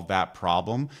solve that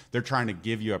problem, they're trying to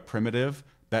give you a primitive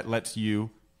that lets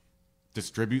you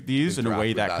distribute these in a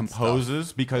way that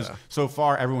composes, because so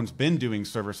far everyone's been doing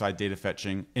server-side data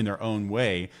fetching in their own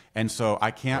way, and so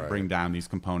I can't bring down these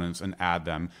components and add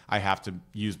them. I have to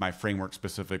use my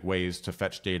framework-specific ways to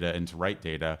fetch data and to write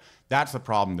data. That's the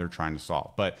problem they're trying to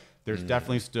solve, but there's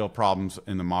definitely still problems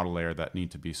in the model layer that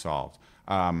need to be solved.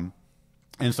 And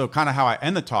so kind of how I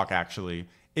end the talk actually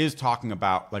is talking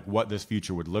about like what this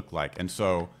future would look like. And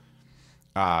so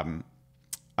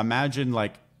imagine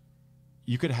like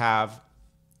you could have,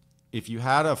 if you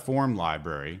had a form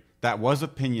library that was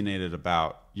opinionated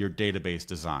about your database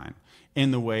design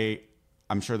in the way,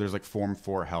 I'm sure there's like Form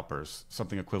 4 helpers,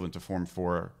 something equivalent to Form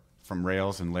 4 from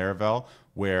Rails and Laravel,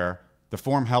 where the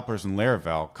form helpers in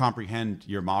Laravel comprehend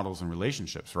your models and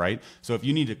relationships, right? So if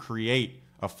you need to create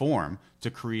a form to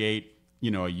create,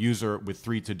 you know, a user with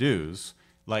 3 to-dos,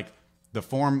 like the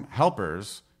form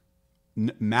helpers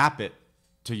map it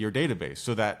to your database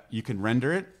so that you can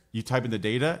render it. You type in the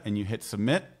data and you hit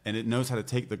submit, and it knows how to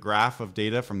take the graph of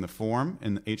data from the form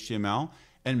in the HTML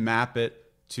and map it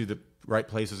to the right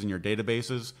places in your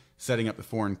databases, setting up the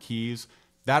foreign keys.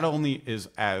 That only is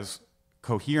as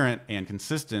coherent and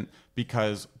consistent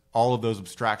because all of those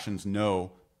abstractions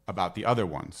know about the other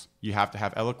ones. You have to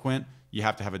have Eloquent, you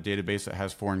have to have a database that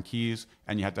has foreign keys,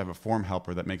 and you have to have a form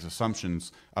helper that makes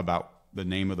assumptions about the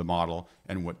name of the model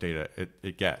and what data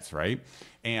it gets, right?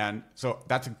 And so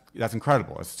that's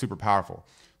incredible. It's super powerful.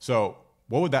 So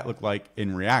what would that look like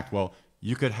in React? Well,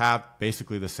 you could have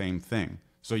basically the same thing.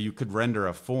 So you could render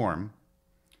a form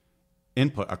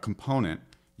input, a component.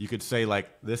 You could say like,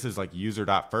 this is like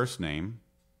user.firstname,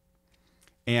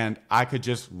 and I could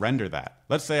just render that.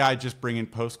 Let's say I just bring in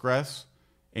Postgres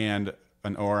and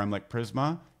an ORM like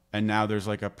Prisma, and now there's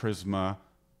like a Prisma,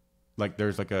 like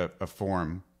there's like a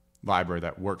form library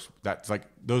that works. That's like,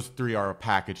 those three are a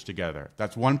package together.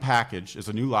 That's one package. It's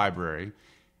a new library.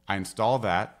 I install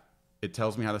that. It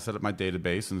tells me how to set up my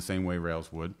database in the same way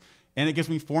Rails would. And it gives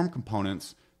me form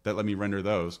components that let me render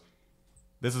those.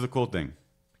 This is a cool thing.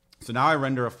 So now I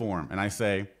render a form and I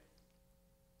say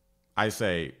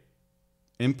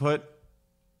input,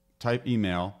 type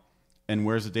email, and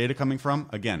where's the data coming from?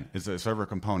 Again, it's a server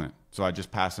component. So I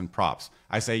just pass in props.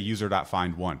 I say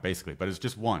user.find1 basically, but it's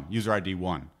just one, user ID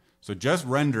 1. So just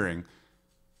rendering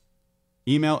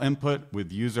email input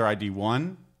with user ID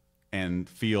 1 and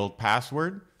field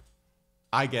password,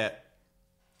 I get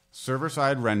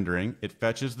server-side rendering. It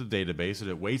fetches the database, it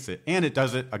awaits it, and it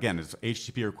does it, again, it's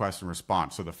HTTP request and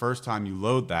response. So the first time you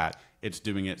load that, it's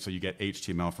doing it so you get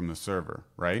HTML from the server,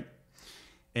 right?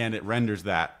 And it renders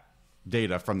that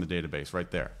data from the database right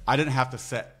there. I didn't have to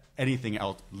set anything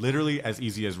else, literally as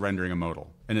easy as rendering a modal,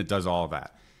 and it does all of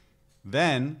that.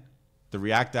 Then the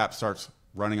React app starts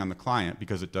running on the client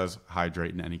because it does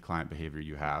hydrate in any client behavior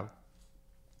you have.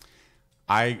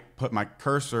 I put my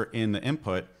cursor in the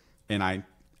input and I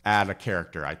add a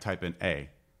character. I type in A.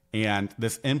 And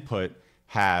this input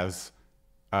has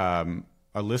a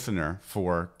listener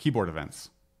for keyboard events.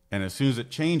 And as soon as it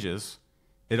changes,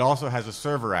 it also has a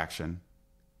server action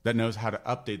that knows how to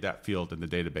update that field in the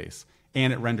database.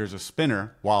 And it renders a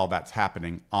spinner while that's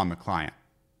happening on the client.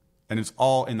 And it's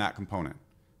all in that component.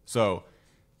 So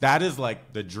that is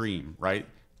like the dream, right?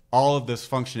 All of this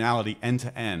functionality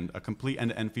end-to-end, a complete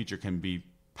end-to-end feature can be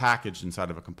packaged inside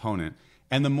of a component.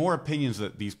 And the more opinions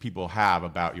that these people have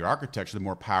about your architecture, the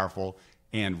more powerful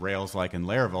and Rails-like and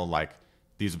Laravel-like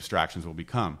these abstractions will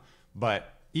become.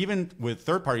 But even with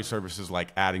third-party services like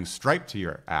adding Stripe to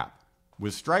your app,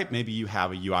 with Stripe, maybe you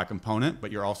have a UI component,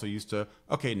 but you're also used to,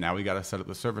 okay, now we got to set up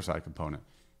the server-side component.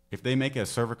 If they make a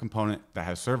server component that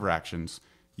has server actions,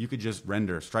 you could just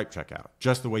render Stripe checkout,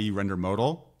 just the way you render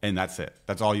modal, and that's it.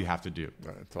 That's all you have to do.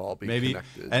 Right, it's all be maybe,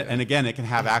 connected. And again, it can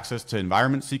have access to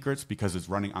environment secrets because it's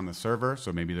running on the server,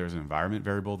 so maybe there's an environment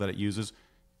variable that it uses.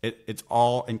 It's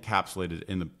all encapsulated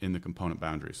in the component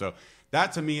boundary. So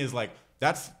that to me is like,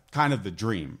 that's kind of the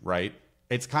dream, right?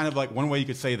 It's kind of like, one way you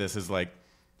could say this is like,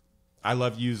 I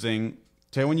love using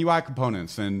Tailwind UI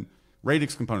components and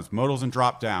radix components, modals and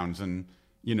drop downs, and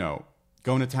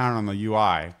going to town on the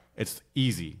UI. It's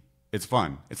easy. It's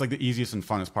fun. It's like the easiest and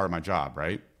funnest part of my job,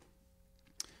 right?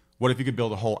 What if you could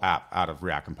build a whole app out of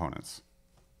React components?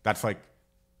 That's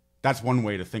one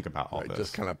way to think about all this.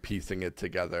 Just kind of piecing it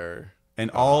together. And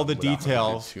all the without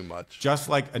details, too much. just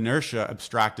like Inertia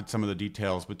abstracted some of the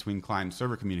details between client and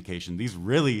server communication, these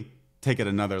really take it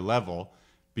another level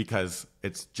because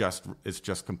it's just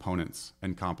components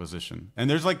and composition. And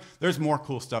there's more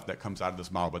cool stuff that comes out of this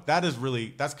model, but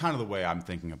that's kind of the way I'm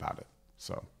thinking about it.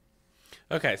 So.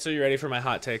 Okay, so you ready for my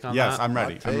hot take on that? Yes, I'm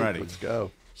ready. Hot take, I'm ready. Let's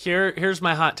go. Here's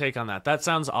my hot take on that. That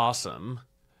sounds awesome.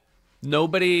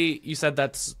 You said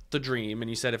that's the dream, and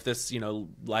you said if this,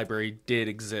 library did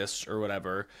exist or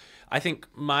whatever. I think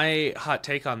my hot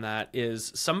take on that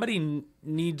is somebody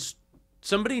needs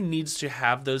to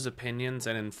have those opinions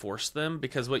and enforce them,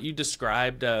 because what you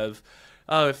described of,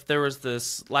 if there was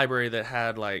this library that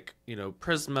had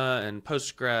Prisma and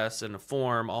Postgres and a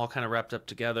form all kind of wrapped up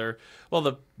together,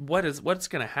 well, what's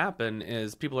going to happen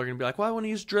is people are going to be like, well, I want to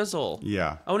use Drizzle.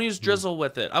 Yeah. I want to use Drizzle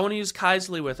with it. I want to use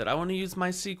Keisley with it. I want to use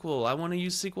MySQL. I want to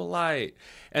use SQLite.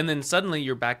 And then suddenly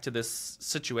you're back to this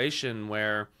situation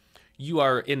where you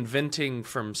are inventing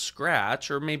from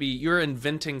scratch, or maybe you're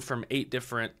inventing from 8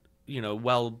 different,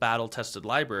 well battle-tested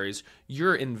libraries.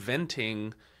 You're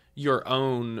inventing your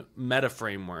own meta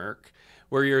framework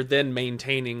where you're then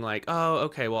maintaining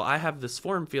I have this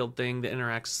form field thing that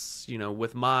interacts,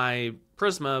 with my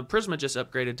Prisma. Prisma just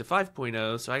upgraded to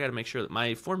 5.0, so I got to make sure that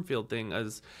my form field thing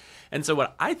is. And so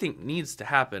what I think needs to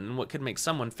happen, and what could make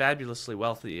someone fabulously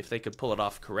wealthy if they could pull it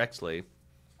off correctly,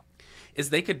 is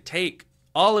they could take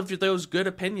all of those good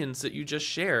opinions that you just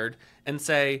shared and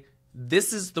say,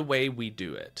 this is the way we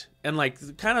do it. And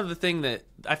kind of the thing that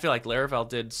I feel like Laravel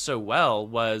did so well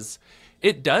was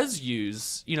it does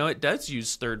use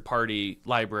third-party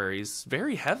libraries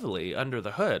very heavily under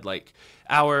the hood. Like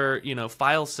our,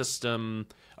 file system,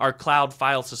 our cloud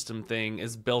file system thing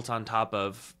is built on top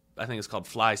of I think it's called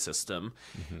Fly System.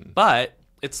 But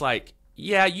it's like,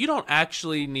 yeah, you don't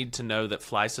actually need to know that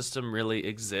Fly System really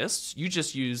exists. You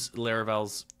just use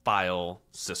Laravel's file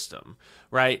system,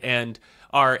 right? And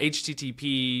our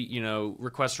HTTP,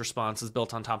 request response is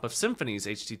built on top of Symfony's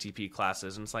HTTP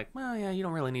classes. And it's like, well, yeah, you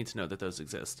don't really need to know that those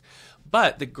exist.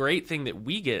 But the great thing that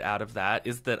we get out of that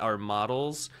is that our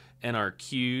models and our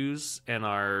queues and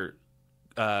our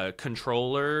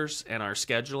controllers and our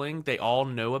scheduling, they all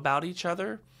know about each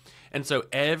other. And so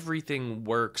everything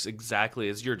works exactly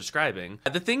as you're describing.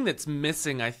 The thing that's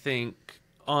missing, I think,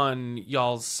 on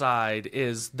y'all's side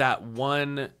is that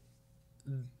one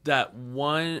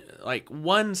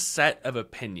set of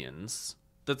opinions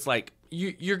that's like,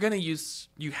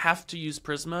 you have to use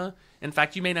Prisma. In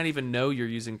fact, you may not even know you're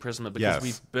using Prisma because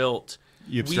we've built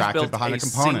behind a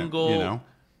component,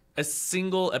 a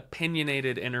single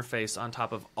opinionated interface on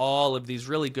top of all of these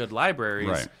really good libraries.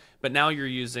 Right. But now you're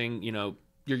using, you're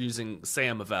using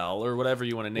SamAvel or whatever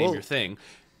you want to name your thing.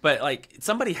 But like,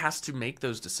 somebody has to make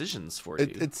those decisions for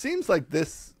you. It seems like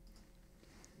this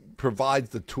provides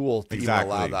the tool to even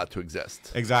allow that to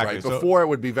exist. Exactly. Right? Before, it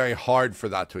would be very hard for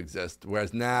that to exist,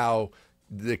 whereas now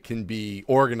it can be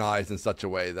organized in such a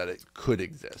way that it could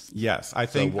exist. Yes, I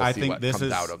think this comes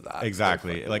is out of that.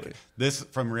 Exactly. Like this,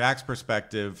 from React's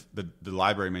perspective, the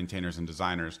library maintainers and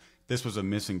designers, this was a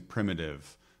missing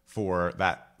primitive for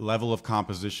that level of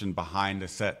composition behind a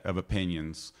set of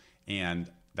opinions, and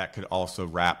that could also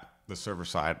wrap the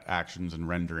server-side actions and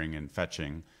rendering and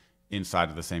fetching inside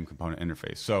of the same component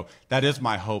interface. So that is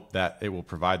my hope that it will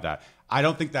provide that. I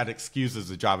don't think that excuses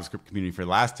the JavaScript community for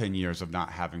the last 10 years of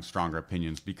not having stronger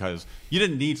opinions, because you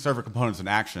didn't need server components and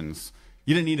actions.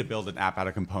 You didn't need to build an app out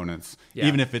of components,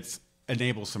 even if it's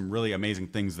enables some really amazing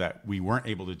things that we weren't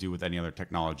able to do with any other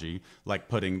technology, like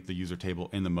putting the user table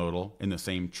in the modal, in the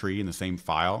same tree, in the same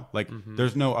file. Like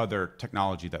there's no other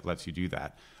technology that lets you do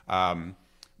that.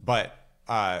 But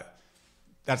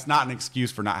that's not an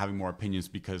excuse for not having more opinions,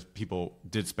 because people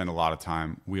did spend a lot of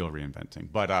time wheel reinventing.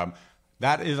 But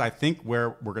that is, I think,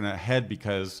 where we're going to head,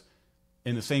 because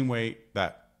in the same way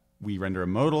that we render a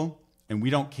modal and we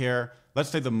don't care, let's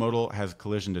say the modal has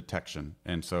collision detection.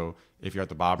 And so if you're at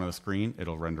the bottom of the screen,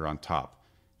 it'll render on top.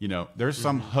 There's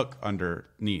some hook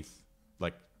underneath,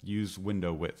 like use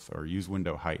window width or use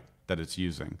window height, that it's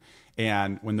using.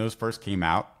 And when those first came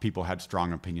out, people had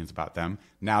strong opinions about them.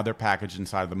 Now they're packaged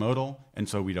inside the modal, and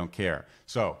so we don't care.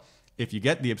 So if you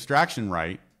get the abstraction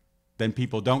right, then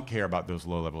people don't care about those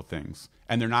low-level things.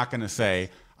 And they're not going to say,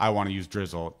 I want to use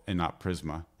Drizzle and not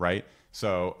Prisma, right?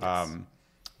 So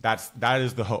that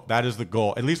is the hope. That is the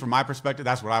goal. At least from my perspective,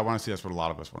 that's what I want to see. That's what a lot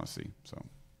of us want to see.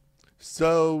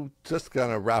 So just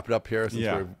going to wrap it up here, since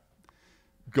we're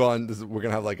gone. We're going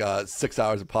to have like 6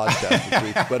 hours of podcast this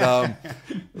week.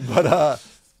 But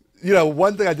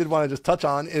one thing I did want to just touch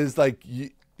on is, like,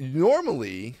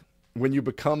 normally when you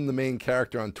become the main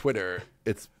character on Twitter,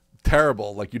 it's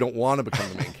terrible. Like, you don't want to become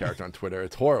the main character on Twitter.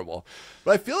 It's horrible.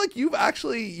 But I feel like you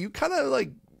kind of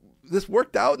like, this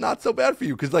worked out not so bad for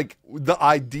you, because like the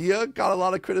idea got a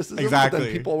lot of criticism, but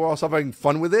then people were also having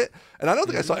fun with it. And I don't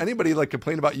think I saw anybody like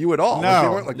complain about you at all. No, like, they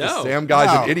weren't like, the Sam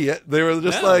guy's an idiot. They were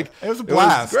just like, it was a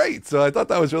blast. It was great. So I thought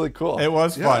that was really cool. It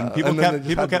was fun. People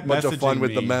kept messaging fun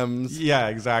with the memes. Yeah,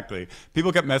 exactly.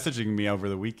 People kept messaging me over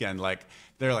the weekend, like,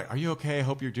 they're like, "Are you okay? I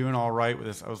hope you're doing all right with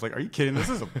this." I was like, "Are you kidding? This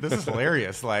is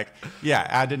hilarious." Like, yeah,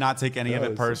 I did not take any of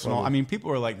it personal. So I mean, people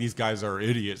were like, "These guys are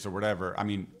idiots" or whatever. I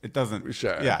mean, it doesn't.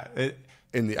 Sure. Yeah.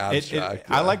 In the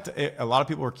abstract, I liked it. A lot of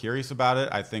people were curious about it.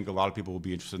 I think a lot of people will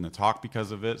be interested in the talk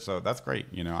because of it. So that's great.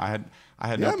 I had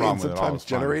no problem with it all. Sometimes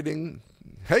generating,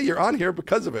 hey, you're on here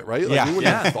because of it, right? Like, you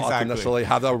wouldn't have thought to necessarily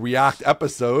have a React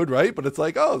episode, right? But it's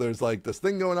like, oh, there's like this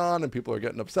thing going on and people are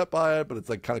getting upset by it, but it's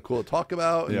like kind of cool to talk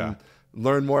about and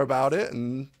learn more about it.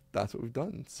 And that's what we've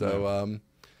done. So, all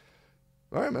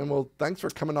right, man. Well, thanks for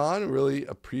coming on. Really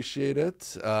appreciate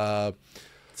it.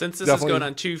 Since this is going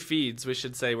on 2 feeds, we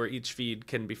should say where each feed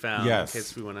can be found in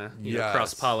case we want to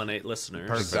cross-pollinate listeners.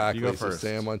 Perfect. Exactly. You go first. So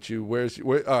Sam, why don't you? All right,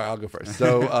 I'll go first.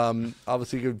 So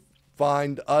obviously you can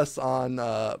find us on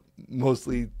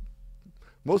Mostly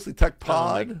Tech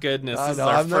Pod. Oh my goodness, this is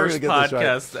our first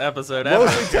podcast episode ever.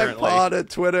 Mostly Tech Pod at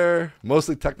Twitter,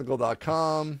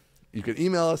 mostlytechnical.com. You can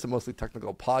email us at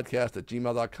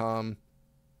mostlytechnicalpodcast@gmail.com.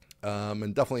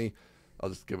 And definitely, I'll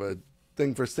just give a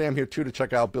thing for Sam here too to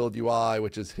check out Build UI,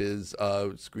 which is his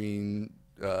screen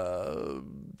video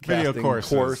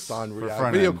course on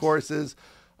React, video courses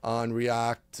on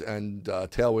React and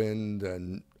Tailwind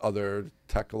and other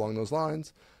tech along those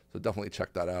lines. So definitely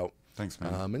check that out. Thanks,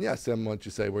 man. And Sam, why don't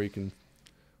you say where you can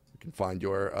find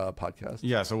your podcast?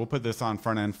 Yeah, so we'll put this on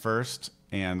front end first.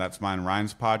 and that's mine and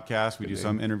Ryan's podcast. We do name.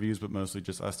 some interviews, but mostly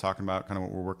just us talking about kind of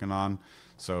what we're working on.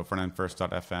 So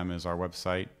frontendfirst.fm is our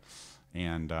website.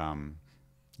 And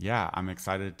yeah, I'm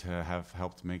excited to have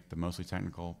helped make the Mostly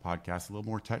Technical podcast a little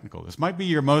more technical. This might be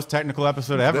your most technical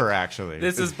episode ever, actually.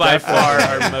 This is by far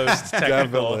our most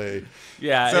technical. Definitely.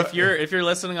 Yeah, So- if you're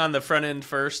listening on the Front End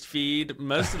First feed,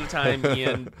 most of the time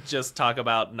Ian just talk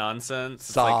about nonsense.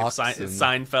 It's like if Socks and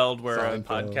Seinfeld were a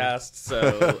Seinfeld. podcast.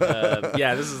 So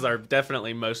yeah, this is our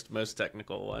definitely most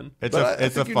technical one. It's But a I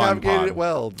it's a think you fun navigated pod. it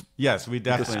well. Yes, we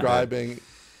definitely did.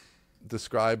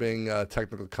 Describing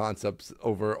technical concepts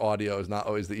over audio is not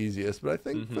always the easiest, but I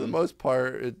think for the most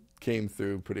part it came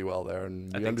through pretty well there, and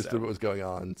we think understood so. what was going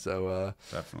on. So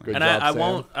Definitely. good And job,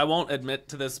 Sam. I won't admit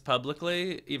to this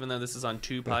publicly, even though this is on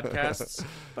 2 podcasts.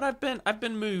 But I've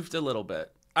been moved a little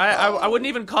bit. I wouldn't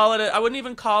even call it. I wouldn't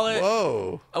even call it.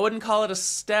 Whoa! I wouldn't call it a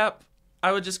step.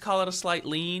 I would just call it a slight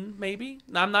lean, maybe.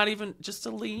 I'm not even just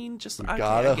a lean. Just I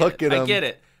gotta get hook it. I get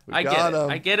it. I get got it. 'em.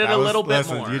 I get it That a was- little bit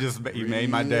listen, more. You made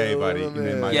my day, buddy. You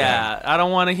made my day. Yeah, I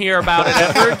don't want to hear about it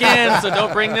ever again, so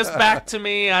don't bring this back to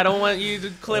me. I don't want you to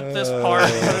clip this part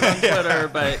and put it on Twitter,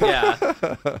 but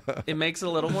yeah, it makes a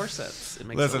little more sense. It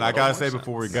makes Listen, a I little gotta more say sense.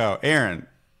 before we go, Aaron,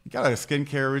 you got a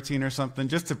skincare routine or something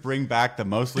just to bring back the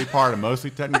mostly part of mostly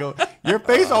technical? Your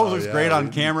face always looks yeah. great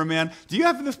on camera, man. Do you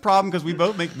have this problem because we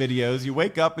both make videos? You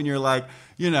wake up and you're like,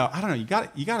 I don't know. You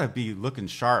got to be looking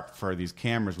sharp for these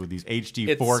cameras with these HD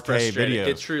It's 4K frustrating. videos.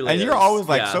 It truly and you're is. always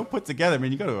like Yeah. so put together. I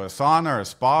mean, you go to a sauna or a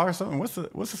spa or something. What's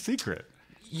the secret?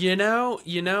 You know,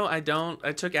 I don't.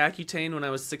 I took Accutane when I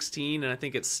was 16, and I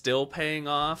think it's still paying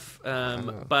off.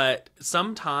 But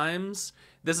sometimes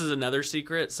this is another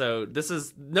secret. So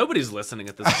nobody's listening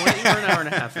at this point. We're an hour and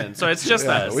a half in, so it's just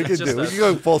us. we It's could just we us. could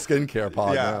go full skincare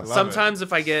pod Yeah, now. love Sometimes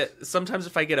if I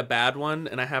get a bad one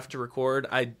and I have to record,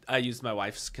 I use my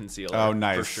wife's concealer. Oh,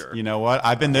 nice. For sure. You know what?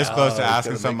 I've been this close to it's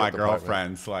asking got a some of my makeup department.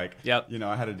 girlfriends. Like, Yep.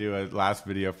 I had to do a last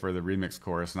video for the remix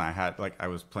course, and I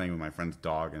was playing with my friend's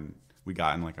dog, and we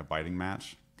got in like a biting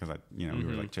match because we were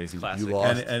like chasing. Classic. You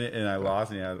lost. And I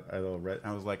lost, and he had a little red.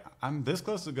 I was like, I'm this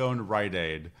close to going to Rite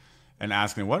Aid and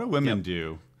asking, what do women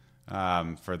do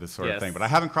for this sort of Yes. thing? But I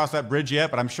haven't crossed that bridge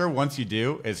yet. But I'm sure once you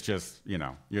do, it's just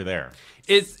you're there.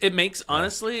 It makes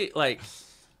honestly like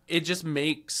it just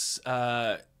makes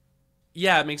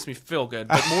it makes me feel good,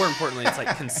 but more importantly, it's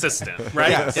like consistent, right?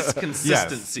 Yes. It's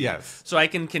consistency. Yes. So I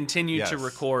can continue to Yes.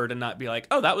 record and not be like,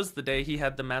 oh, that was the day he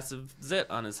had the massive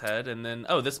zit on his head, and then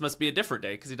this must be a different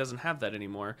day because he doesn't have that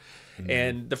anymore.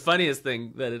 And the funniest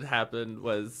thing that had happened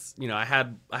was, I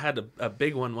had a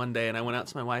big one day, and I went out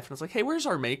to my wife and I was like, hey, where's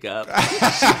our makeup?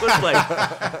 She was like,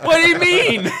 what do you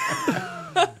mean?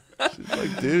 She's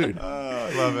like, dude,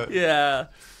 I love it. Yeah.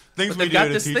 Things But we they've do got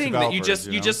to this teach thing that you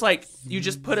developers,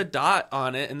 just put a dot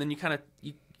on it, and then you kind of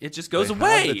it just goes they have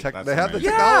away. the That's they have the amazing.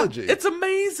 technology. It's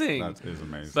amazing. That is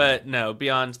amazing. But no,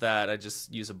 beyond that, I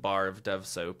just use a bar of Dove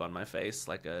soap on my face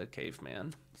like a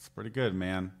caveman. It's pretty good,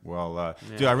 man. Well,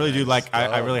 dude, I really do like.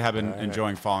 I really have been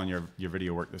enjoying following your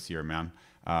video work this year, man.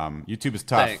 YouTube is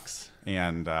tough. Thanks.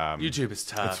 And YouTube is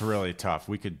tough. It's really tough.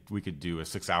 We could do a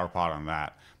 6-hour pod on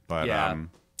that, but Yeah.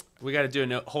 We got to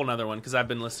do a whole nother one because I've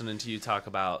been listening to you talk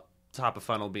about top of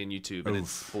funnel being YouTube, and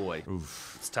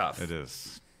it's tough. it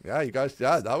is. Yeah, you guys.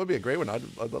 Yeah, that would be a great one. I'd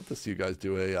love to see you guys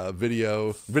do a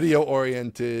video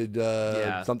oriented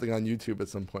something on YouTube at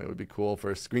some point. It would be cool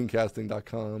for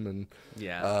screencasting.com and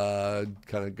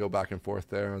kind of go back and forth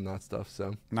there on that stuff.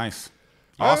 So Nice,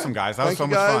 All awesome, right. guys. That was Thank so you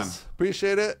much guys. fun.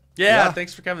 Appreciate it. Yeah,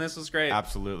 thanks for coming. This was great.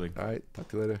 Absolutely. All right. Talk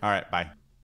to you later. All right, bye.